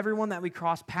love everyone that we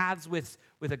cross paths with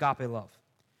agape love.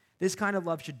 This kind of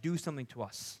love should do something to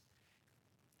us.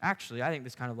 Actually, I think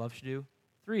this kind of love should do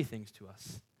 3 things to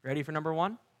us. Ready for number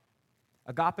 1?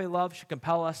 Agape love should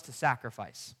compel us to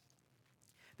sacrifice.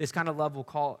 This kind of love will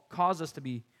cause us to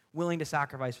be willing to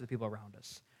sacrifice for the people around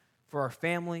us. For our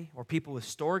family or people with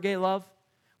storge love,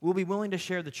 we'll be willing to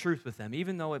share the truth with them,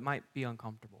 even though it might be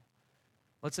uncomfortable.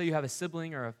 Let's say you have a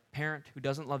sibling or a parent who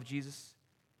doesn't love Jesus.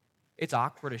 It's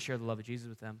awkward to share the love of Jesus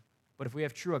with them. But if we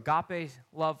have true agape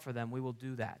love for them, we will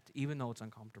do that, even though it's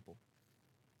uncomfortable.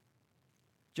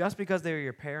 Just because they are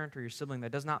your parent or your sibling,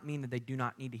 that does not mean that they do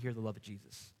not need to hear the love of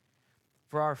Jesus.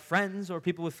 For our friends or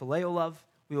people with phileo love,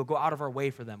 we will go out of our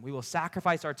way for them. We will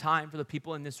sacrifice our time for the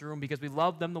people in this room because we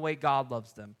love them the way God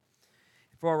loves them.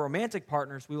 For our romantic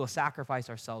partners, we will sacrifice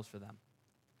ourselves for them.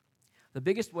 The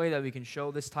biggest way that we can show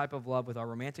this type of love with our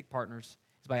romantic partners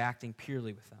is by acting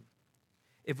purely with them.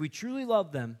 If we truly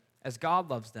love them as God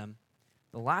loves them,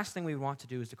 the last thing we want to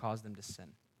do is to cause them to sin.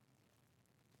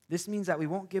 This means that we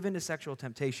won't give in to sexual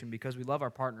temptation because we love our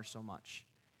partner so much.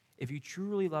 If you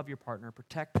truly love your partner,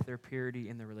 protect their purity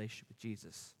in their relationship with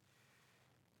Jesus.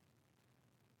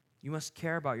 You must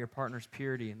care about your partner's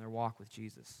purity in their walk with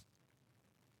Jesus.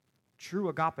 True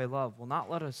agape love will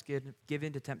not let us give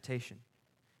in to temptation,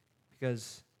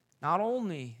 because not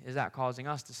only is that causing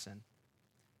us to sin,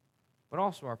 but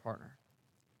also our partner.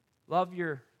 Love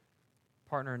your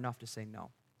partner enough to say no.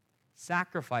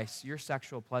 Sacrifice your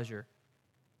sexual pleasure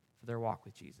for their walk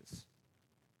with Jesus.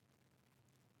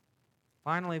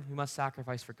 Finally, we must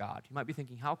sacrifice for God. You might be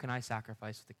thinking, how can I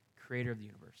sacrifice for the creator of the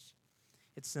universe?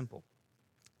 It's simple.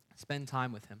 Spend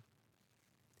time with him.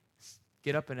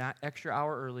 Get up an extra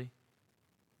hour early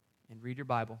and read your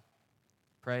Bible,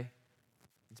 pray,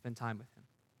 and spend time with him.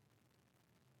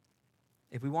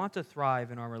 If we want to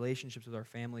thrive in our relationships with our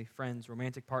family, friends,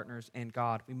 romantic partners, and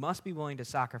God, we must be willing to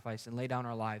sacrifice and lay down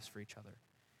our lives for each other.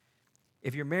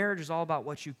 If your marriage is all about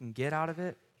what you can get out of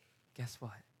it, guess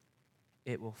what?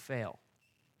 It will fail.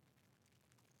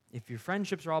 If your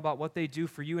friendships are all about what they do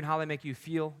for you and how they make you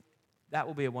feel, that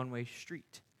will be a one-way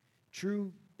street.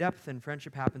 True depth in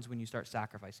friendship happens when you start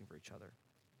sacrificing for each other.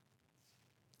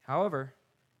 However,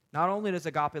 not only does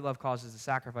agape love cause us to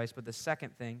sacrifice, but the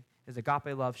second thing is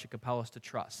agape love should compel us to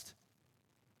trust.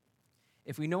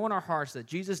 If we know in our hearts that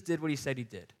Jesus did what he said he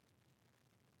did,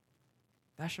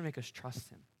 that should make us trust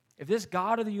him. If this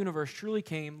God of the universe truly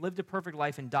came, lived a perfect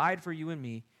life, and died for you and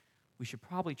me, we should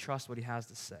probably trust what he has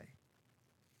to say.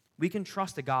 We can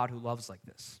trust a God who loves like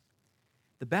this.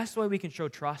 The best way we can show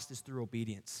trust is through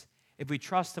obedience. If we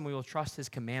trust him, we will trust his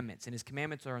commandments, and his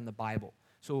commandments are in the Bible.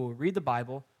 So we'll read the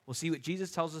Bible, we'll see what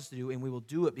Jesus tells us to do, and we will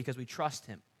do it because we trust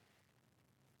him.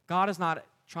 God is not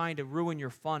trying to ruin your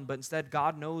fun, but instead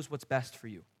God knows what's best for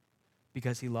you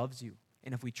because he loves you.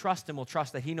 And if we trust him, we'll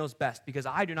trust that he knows best because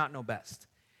I do not know best.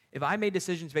 If I made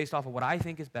decisions based off of what I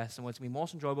think is best and what's going to be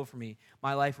most enjoyable for me,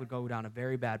 my life would go down a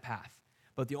very bad path.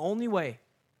 But the only way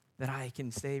that I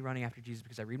can stay running after Jesus is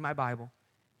because I read my Bible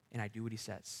and I do what he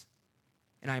says.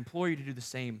 And I implore you to do the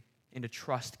same and to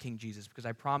trust King Jesus because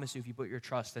I promise you if you put your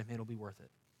trust in him, it'll be worth it.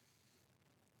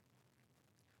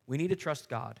 We need to trust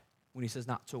God when he says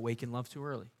not to awaken love too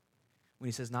early, when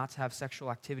he says not to have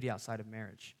sexual activity outside of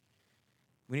marriage.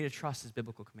 We need to trust his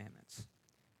biblical commandments.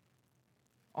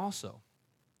 Also,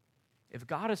 if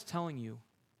God is telling you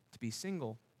to be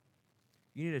single,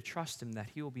 you need to trust him that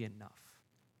he will be enough.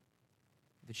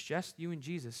 If it's just you and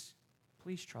Jesus,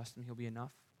 please trust him, he'll be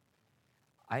enough.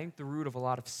 I think the root of a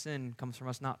lot of sin comes from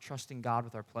us not trusting God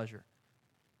with our pleasure.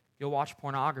 You'll watch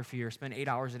pornography or spend 8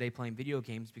 hours a day playing video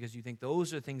games because you think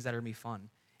those are things that are going to be fun,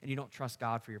 and you don't trust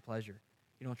God for your pleasure.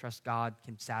 You don't trust God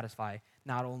can satisfy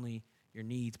not only your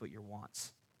needs, but your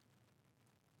wants.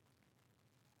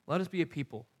 Let us be a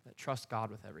people that trust God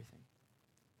with everything.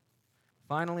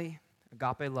 Finally,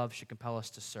 agape love should compel us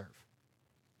to serve.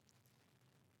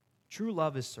 True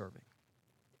love is serving.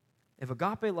 If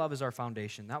agape love is our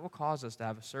foundation, that will cause us to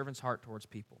have a servant's heart towards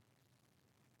people.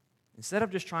 Instead of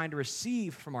just trying to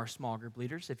receive from our small group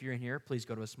leaders, if you're in here, please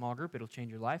go to a small group. It'll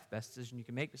change your life. Best decision you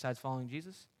can make besides following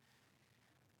Jesus.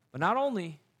 But not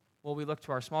only will we look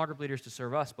to our small group leaders to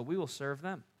serve us, but we will serve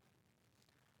them.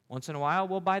 Once in a while,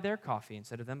 we'll buy their coffee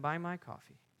instead of them buying my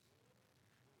coffee.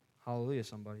 Hallelujah,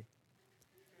 somebody.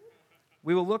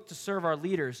 We will look to serve our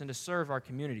leaders and to serve our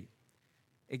community.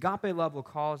 Agape love will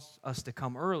cause us to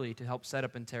come early to help set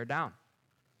up and tear down.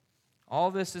 All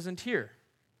this isn't here.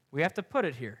 We have to put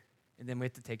it here, and then we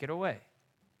have to take it away.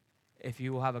 If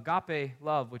you will have agape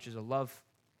love, which is a love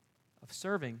of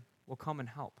serving, will come and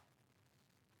help.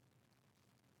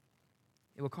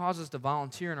 It will cause us to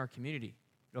volunteer in our community.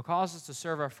 It will cause us to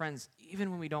serve our friends even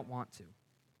when we don't want to.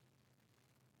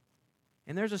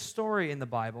 And there's a story in the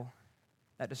Bible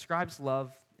that describes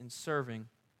love and serving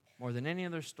more than any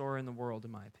other story in the world,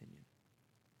 in my opinion.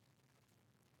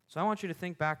 So I want you to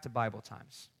think back to Bible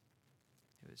times.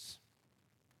 It was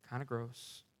kind of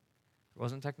gross. There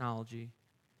wasn't technology,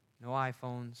 no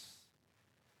iPhones,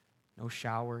 no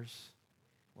showers.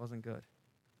 It wasn't good.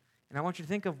 And I want you to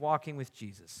think of walking with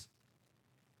Jesus.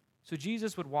 So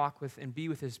Jesus would walk with and be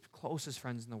with his closest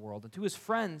friends in the world. And to his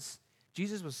friends,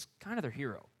 Jesus was kind of their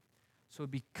hero. So it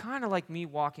would be kind of like me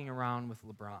walking around with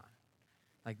LeBron.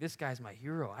 Like, this guy's my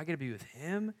hero. I get to be with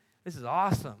him. This is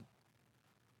awesome.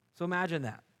 So imagine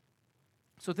that.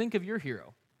 So think of your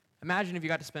hero. Imagine if you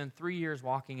got to spend 3 years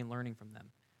walking and learning from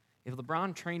them. If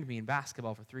LeBron trained me in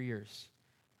basketball for 3 years,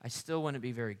 I still wouldn't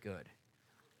be very good,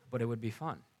 but it would be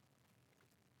fun.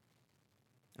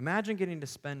 Imagine getting to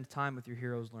spend time with your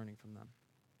heroes learning from them.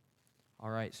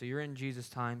 All right, so you're in Jesus'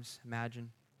 times.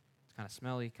 Imagine it's kind of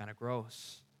smelly, kind of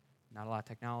gross, not a lot of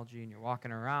technology, and you're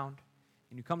walking around,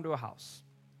 and you come to a house.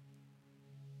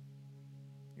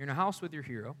 You're in a house with your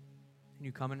hero, and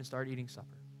you come in and start eating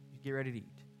supper. You get ready to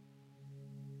eat.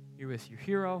 You're with your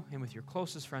hero and with your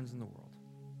closest friends in the world.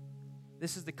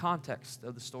 This is the context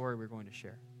of the story we're going to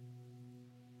share.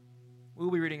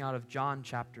 We'll be reading out of John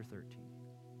chapter 13.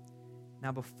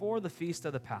 Now, before the feast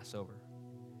of the Passover,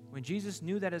 when Jesus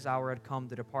knew that his hour had come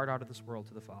to depart out of this world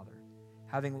to the Father,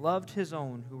 having loved his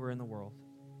own who were in the world,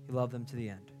 he loved them to the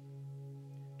end.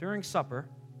 During supper,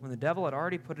 when the devil had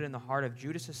already put it in the heart of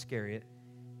Judas Iscariot,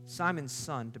 Simon's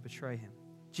son, to betray him,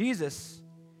 Jesus,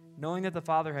 knowing that the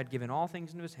Father had given all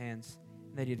things into his hands,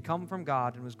 and that he had come from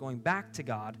God and was going back to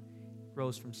God,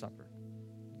 rose from supper.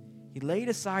 He laid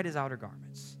aside his outer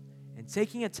garments, and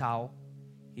taking a towel,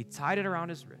 he tied it around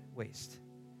his waist.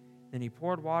 Then he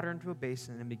poured water into a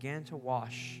basin and began to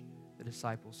wash the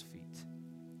disciples' feet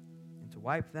and to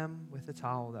wipe them with the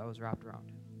towel that was wrapped around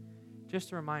him.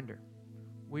 Just a reminder,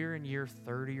 we're in year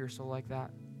 30 or so like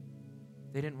that.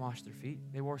 They didn't wash their feet.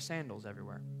 They wore sandals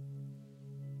everywhere.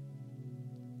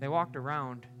 They walked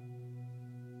around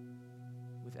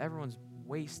with everyone's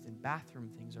waste and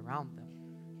bathroom things around them.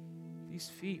 These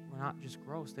feet were not just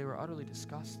gross, they were utterly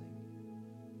disgusting.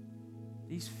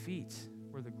 These feet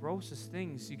were the grossest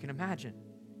things you can imagine.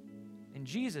 And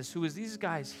Jesus, who was these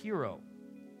guys' hero,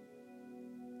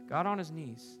 got on his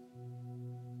knees,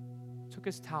 took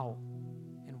his towel,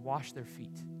 and washed their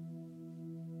feet.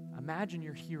 Imagine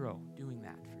your hero doing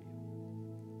that for you.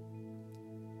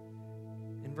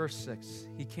 In verse 6,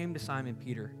 he came to Simon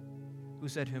Peter, who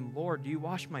said to him, "Lord, do you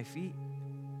wash my feet?"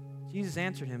 Jesus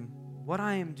answered him, "What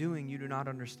I am doing you do not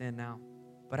understand now,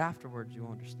 but afterwards you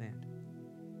will understand."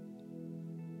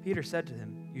 Peter said to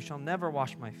him, "You shall never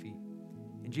wash my feet."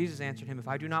 And Jesus answered him, "If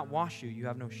I do not wash you, you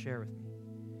have no share with me."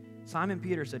 Simon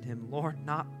Peter said to him, "Lord,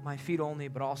 not my feet only,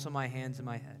 but also my hands and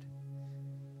my head."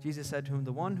 Jesus said to him,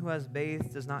 "The one who has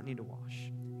bathed does not need to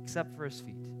wash, except for his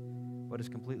feet, but is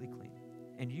completely clean.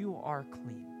 And you are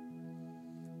clean,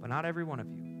 but not every one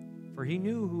of you." For he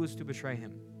knew who was to betray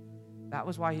him. That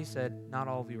was why he said, "Not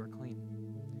all of you are clean."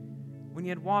 When he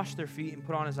had washed their feet and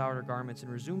put on his outer garments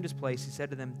and resumed his place, he said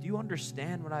to them, "Do you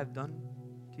understand what I have done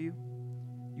to you?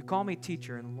 You call me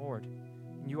teacher and Lord,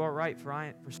 and you are right, for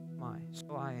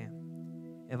so I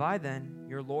am. If I then,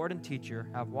 your Lord and teacher,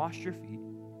 have washed your feet,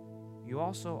 you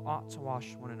also ought to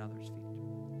wash one another's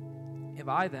feet. If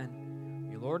I then,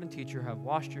 your Lord and teacher, have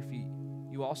washed your feet,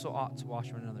 you also ought to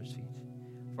wash one another's feet.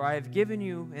 For I have given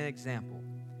you an example,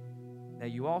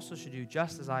 that you also should do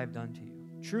just as I have done to you.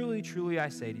 Truly, truly, I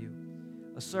say to you,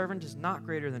 a servant is not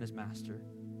greater than his master,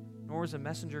 nor is a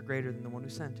messenger greater than the one who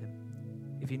sent him.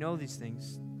 If you know these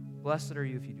things, blessed are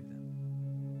you if you do them."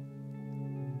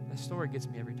 That story gets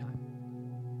me every time.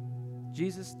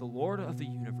 Jesus, the Lord of the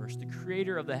universe, the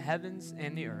creator of the heavens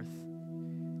and the earth,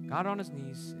 got on his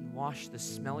knees and washed the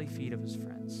smelly feet of his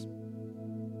friends.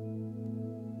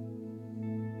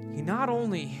 He not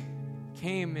only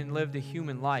came and lived a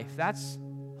human life, that's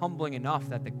humbling enough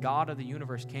that the God of the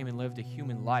universe came and lived a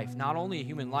human life. Not only a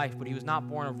human life, but he was not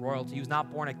born of royalty. He was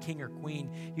not born a king or queen.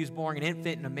 He was born an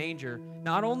infant in a manger.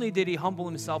 Not only did he humble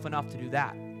himself enough to do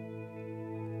that,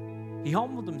 he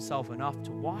humbled himself enough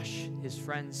to wash his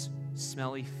friends'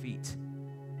 smelly feet.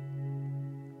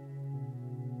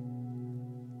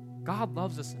 God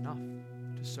loves us enough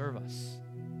to serve us.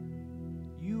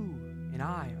 You and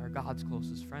I are God's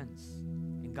closest friends,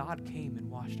 and God came and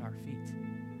washed our feet.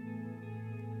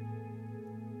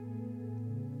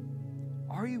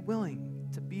 Are you willing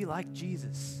to be like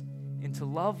Jesus and to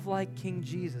love like King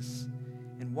Jesus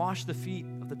and wash the feet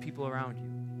of the people around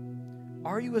you?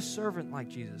 Are you a servant like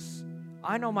Jesus?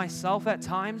 I know myself at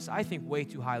times, I think way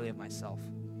too highly of myself.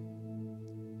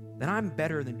 That I'm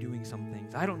better than doing some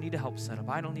things. I don't need to help set up.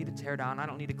 I don't need to tear down. I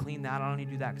don't need to clean that. I don't need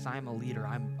to do that because I am a leader.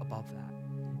 I'm above that.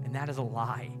 And that is a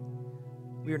lie.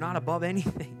 We are not above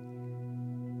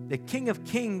anything. The King of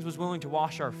Kings was willing to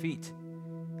wash our feet.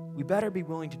 We better be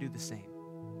willing to do the same.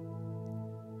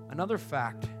 Another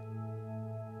fact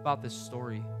about this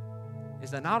story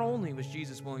is that not only was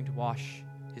Jesus willing to wash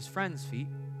his friends' feet,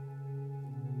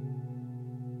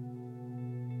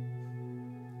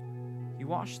 he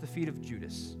washed the feet of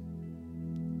Judas.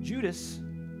 Judas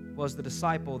was the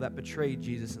disciple that betrayed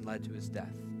Jesus and led to his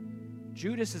death.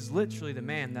 Judas is literally the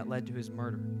man that led to his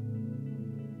murder.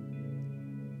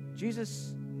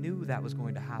 Jesus knew that was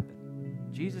going to happen.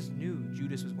 Jesus knew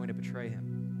Judas was going to betray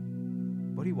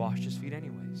him, but he washed his feet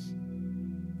anyways.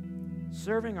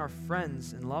 Serving our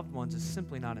friends and loved ones is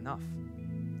simply not enough.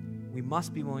 We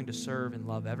must be willing to serve and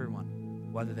love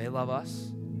everyone, whether they love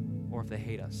us or if they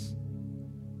hate us.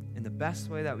 And the best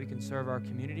way that we can serve our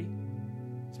community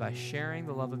is by sharing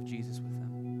the love of Jesus with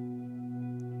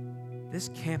them. This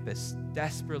campus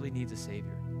desperately needs a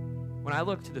Savior. When I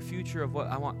look to the future of what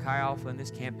I want Chi Alpha and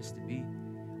this campus to be,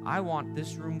 I want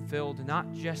this room filled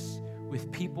not just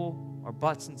with people or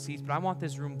butts and seats, but I want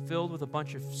this room filled with a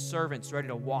bunch of servants ready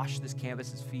to wash this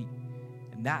campus's feet.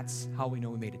 And that's how we know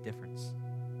we made a difference.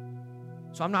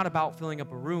 So I'm not about filling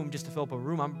up a room just to fill up a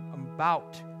room. I'm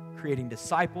about creating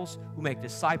disciples who make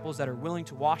disciples that are willing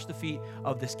to wash the feet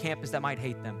of this campus that might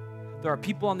hate them. There are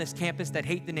people on this campus that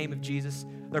hate the name of Jesus.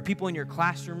 There are people in your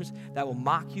classrooms that will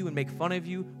mock you and make fun of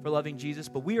you for loving Jesus,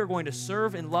 but we are going to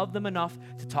serve and love them enough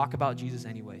to talk about Jesus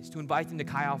anyways, to invite them to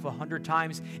Chi Alpha 100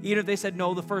 times, even if they said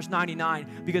no the first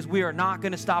 99, because we are not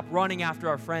going to stop running after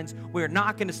our friends. We are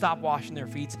not going to stop washing their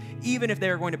feet, even if they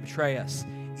are going to betray us.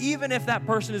 Even if that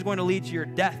person is going to lead to your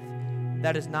death,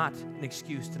 that is not an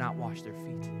excuse to not wash their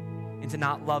feet and to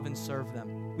not love and serve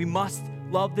them. We must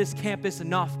love this campus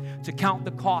enough to count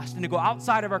the cost and to go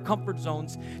outside of our comfort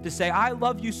zones to say, I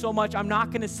love you so much, I'm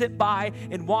not going to sit by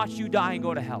and watch you die and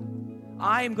go to hell.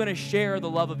 I am going to share the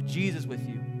love of Jesus with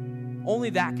you. Only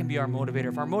that can be our motivator.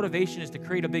 If our motivation is to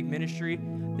create a big ministry,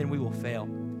 then we will fail.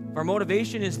 If our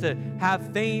motivation is to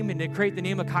have fame and to create the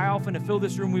name of Chi Alpha and to fill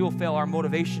this room, we will fail. Our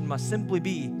motivation must simply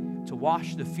be to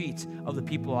wash the feet of the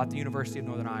people at the University of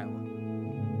Northern Iowa.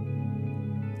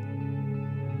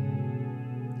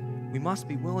 We must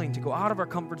be willing to go out of our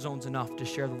comfort zones enough to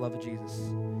share the love of Jesus.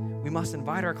 We must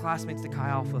invite our classmates to Chi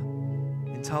Alpha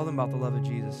and tell them about the love of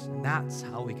Jesus, and that's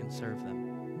how we can serve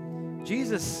them.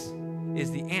 Jesus is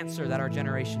the answer that our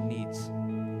generation needs.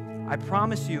 I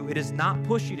promise you, it is not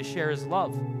pushy to share his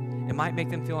love. It might make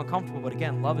them feel uncomfortable, but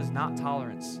again, love is not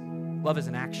tolerance. Love is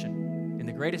an action, and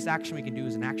the greatest action we can do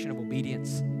is an action of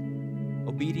obedience.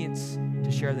 Obedience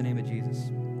to share the name of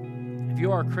Jesus. If you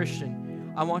are a Christian,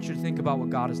 I want you to think about what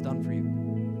God has done for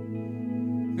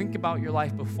you. Think about your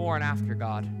life before and after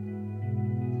God.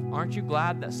 Aren't you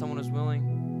glad that someone is willing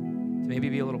to maybe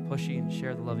be a little pushy and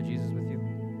share the love of Jesus with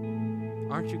you?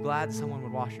 Aren't you glad someone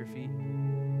would wash your feet?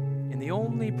 And the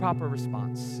only proper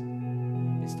response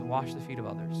is to wash the feet of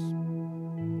others.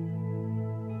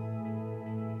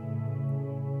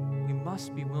 We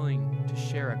must be willing to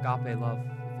share agape love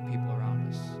with the people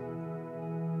around us.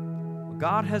 What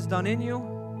God has done in you,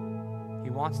 he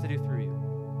wants to do through you.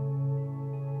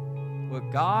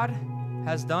 What God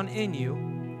has done in you,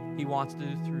 he wants to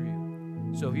do through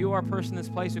you. So if you are a person in this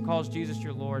place who calls Jesus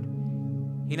your Lord,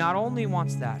 he not only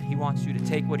wants that, he wants you to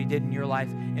take what he did in your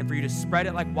life and for you to spread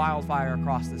it like wildfire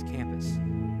across this campus.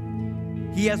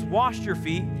 He has washed your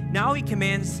feet. Now he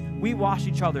commands we wash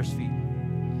each other's feet.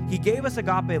 He gave us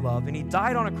agape love, and he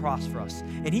died on a cross for us,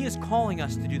 and he is calling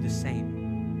us to do the same.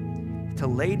 To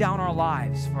lay down our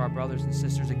lives for our brothers and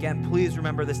sisters. Again, please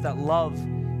remember this, that love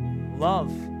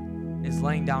is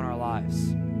laying down our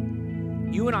lives.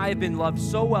 You and I have been loved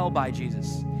so well by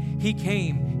Jesus. He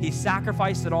came, he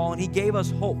sacrificed it all, and he gave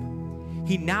us hope.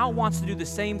 He now wants to do the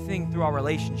same thing through our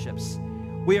relationships.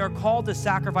 We are called to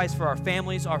sacrifice for our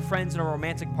families, our friends, and our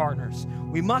romantic partners.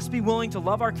 We must be willing to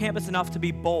love our campus enough to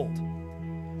be bold,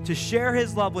 to share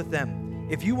his love with them.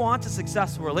 If you want a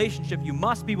successful relationship, you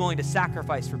must be willing to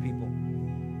sacrifice for people.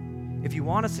 If you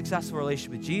want a successful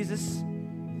relationship with Jesus,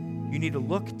 you need to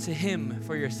look to him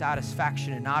for your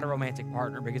satisfaction and not a romantic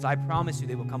partner, because I promise you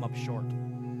they will come up short.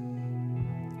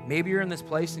 Maybe you're in this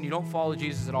place and you don't follow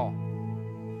Jesus at all.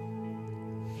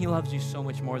 He loves you so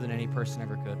much more than any person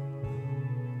ever could.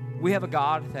 We have a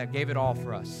God that gave it all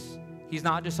for us. He's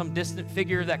not just some distant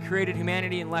figure that created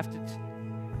humanity and left it.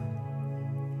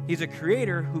 He's a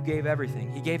creator who gave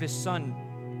everything. He gave his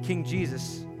son, King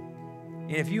Jesus.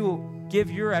 And if you will give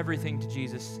your everything to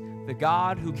Jesus, the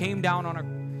God who came down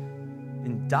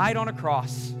and died on a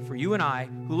cross for you and I,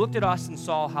 who looked at us and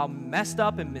saw how messed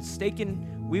up and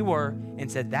mistaken we were and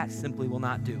said, that simply will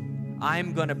not do.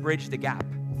 I'm going to bridge the gap.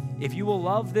 If you will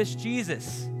love this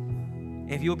Jesus,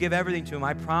 if you'll give everything to him,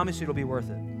 I promise you it'll be worth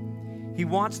it. He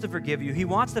wants to forgive you. He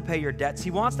wants to pay your debts.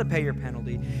 He wants to pay your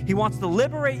penalty. He wants to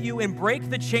liberate you and break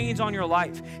the chains on your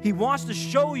life. He wants to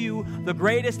show you the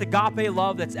greatest agape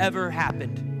love that's ever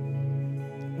happened.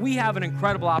 We have an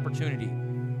incredible opportunity.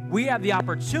 We have the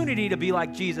opportunity to be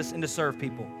like Jesus and to serve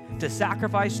people, to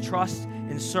sacrifice, trust,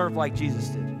 and serve like Jesus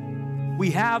did.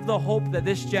 We have the hope that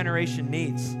this generation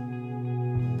needs.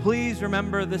 Please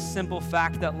remember this simple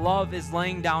fact that love is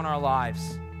laying down our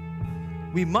lives.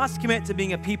 We must commit to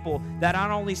being a people that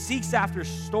not only seeks after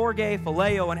storge,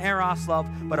 phileo, and eros love,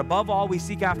 but above all, we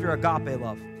seek after agape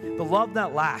love. The love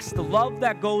that lasts, the love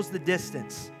that goes the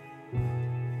distance,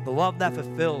 the love that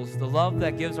fulfills, the love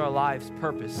that gives our lives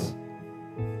purpose.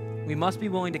 We must be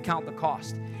willing to count the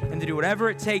cost and to do whatever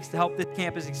it takes to help this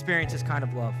campus experience this kind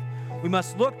of love. We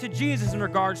must look to Jesus in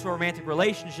regards to romantic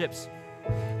relationships.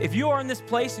 If you are in this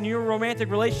place and your romantic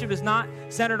relationship is not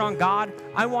centered on God,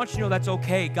 I want you to know that's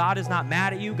okay. God is not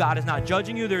mad at you. God is not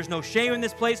judging you. There's no shame in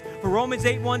this place. For Romans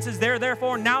 8:1 says,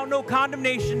 therefore now no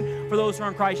condemnation for those who are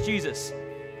in Christ Jesus.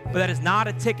 But that is not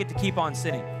a ticket to keep on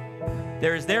sinning.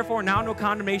 There is therefore now no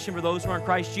condemnation for those who are in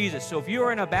Christ Jesus. So if you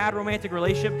are in a bad romantic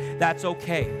relationship, that's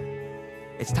okay.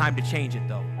 It's time to change it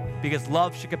though. because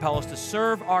love should compel us to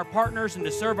serve our partners and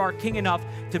to serve our King enough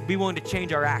to be willing to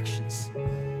change our actions.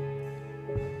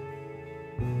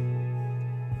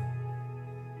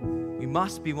 We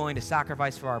must be willing to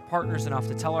sacrifice for our partners enough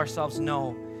to tell ourselves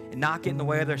no and not get in the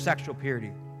way of their sexual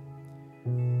purity.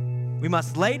 We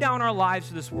must lay down our lives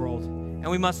for this world,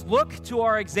 and we must look to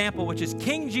our example, which is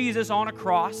King Jesus on a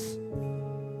cross,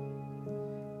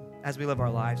 as we live our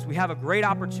lives. We have a great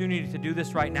opportunity to do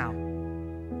this right now.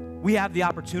 We have the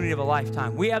opportunity of a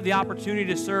lifetime. We have the opportunity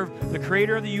to serve the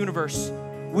creator of the universe.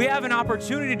 We have an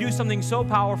opportunity to do something so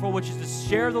powerful, which is to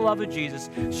share the love of Jesus,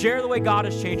 share the way God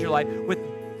has changed your life with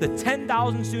the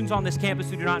 10,000 students on this campus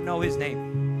who do not know his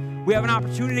name. We have an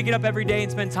opportunity to get up every day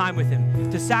and spend time with him,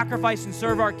 to sacrifice and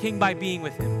serve our King by being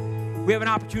with him. We have an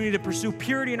opportunity to pursue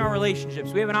purity in our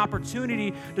relationships. We have an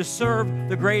opportunity to serve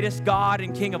the greatest God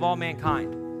and King of all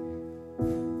mankind.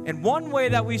 And one way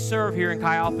that we serve here in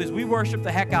Chi Alpha is we worship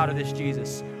the heck out of this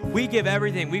Jesus. We give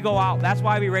everything. We go out. That's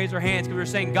why we raise our hands, because we're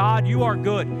saying, God, you are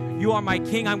good. You are my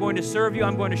King. I'm going to serve you.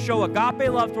 I'm going to show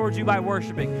agape love towards you by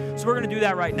worshiping. So we're going to do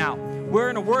that right now.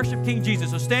 We're going to worship King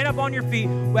Jesus. So stand up on your feet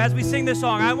as we sing this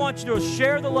song. I want you to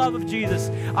share the love of Jesus.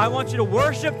 I want you to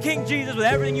worship King Jesus with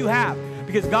everything you have,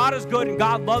 because God is good and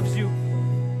God loves you.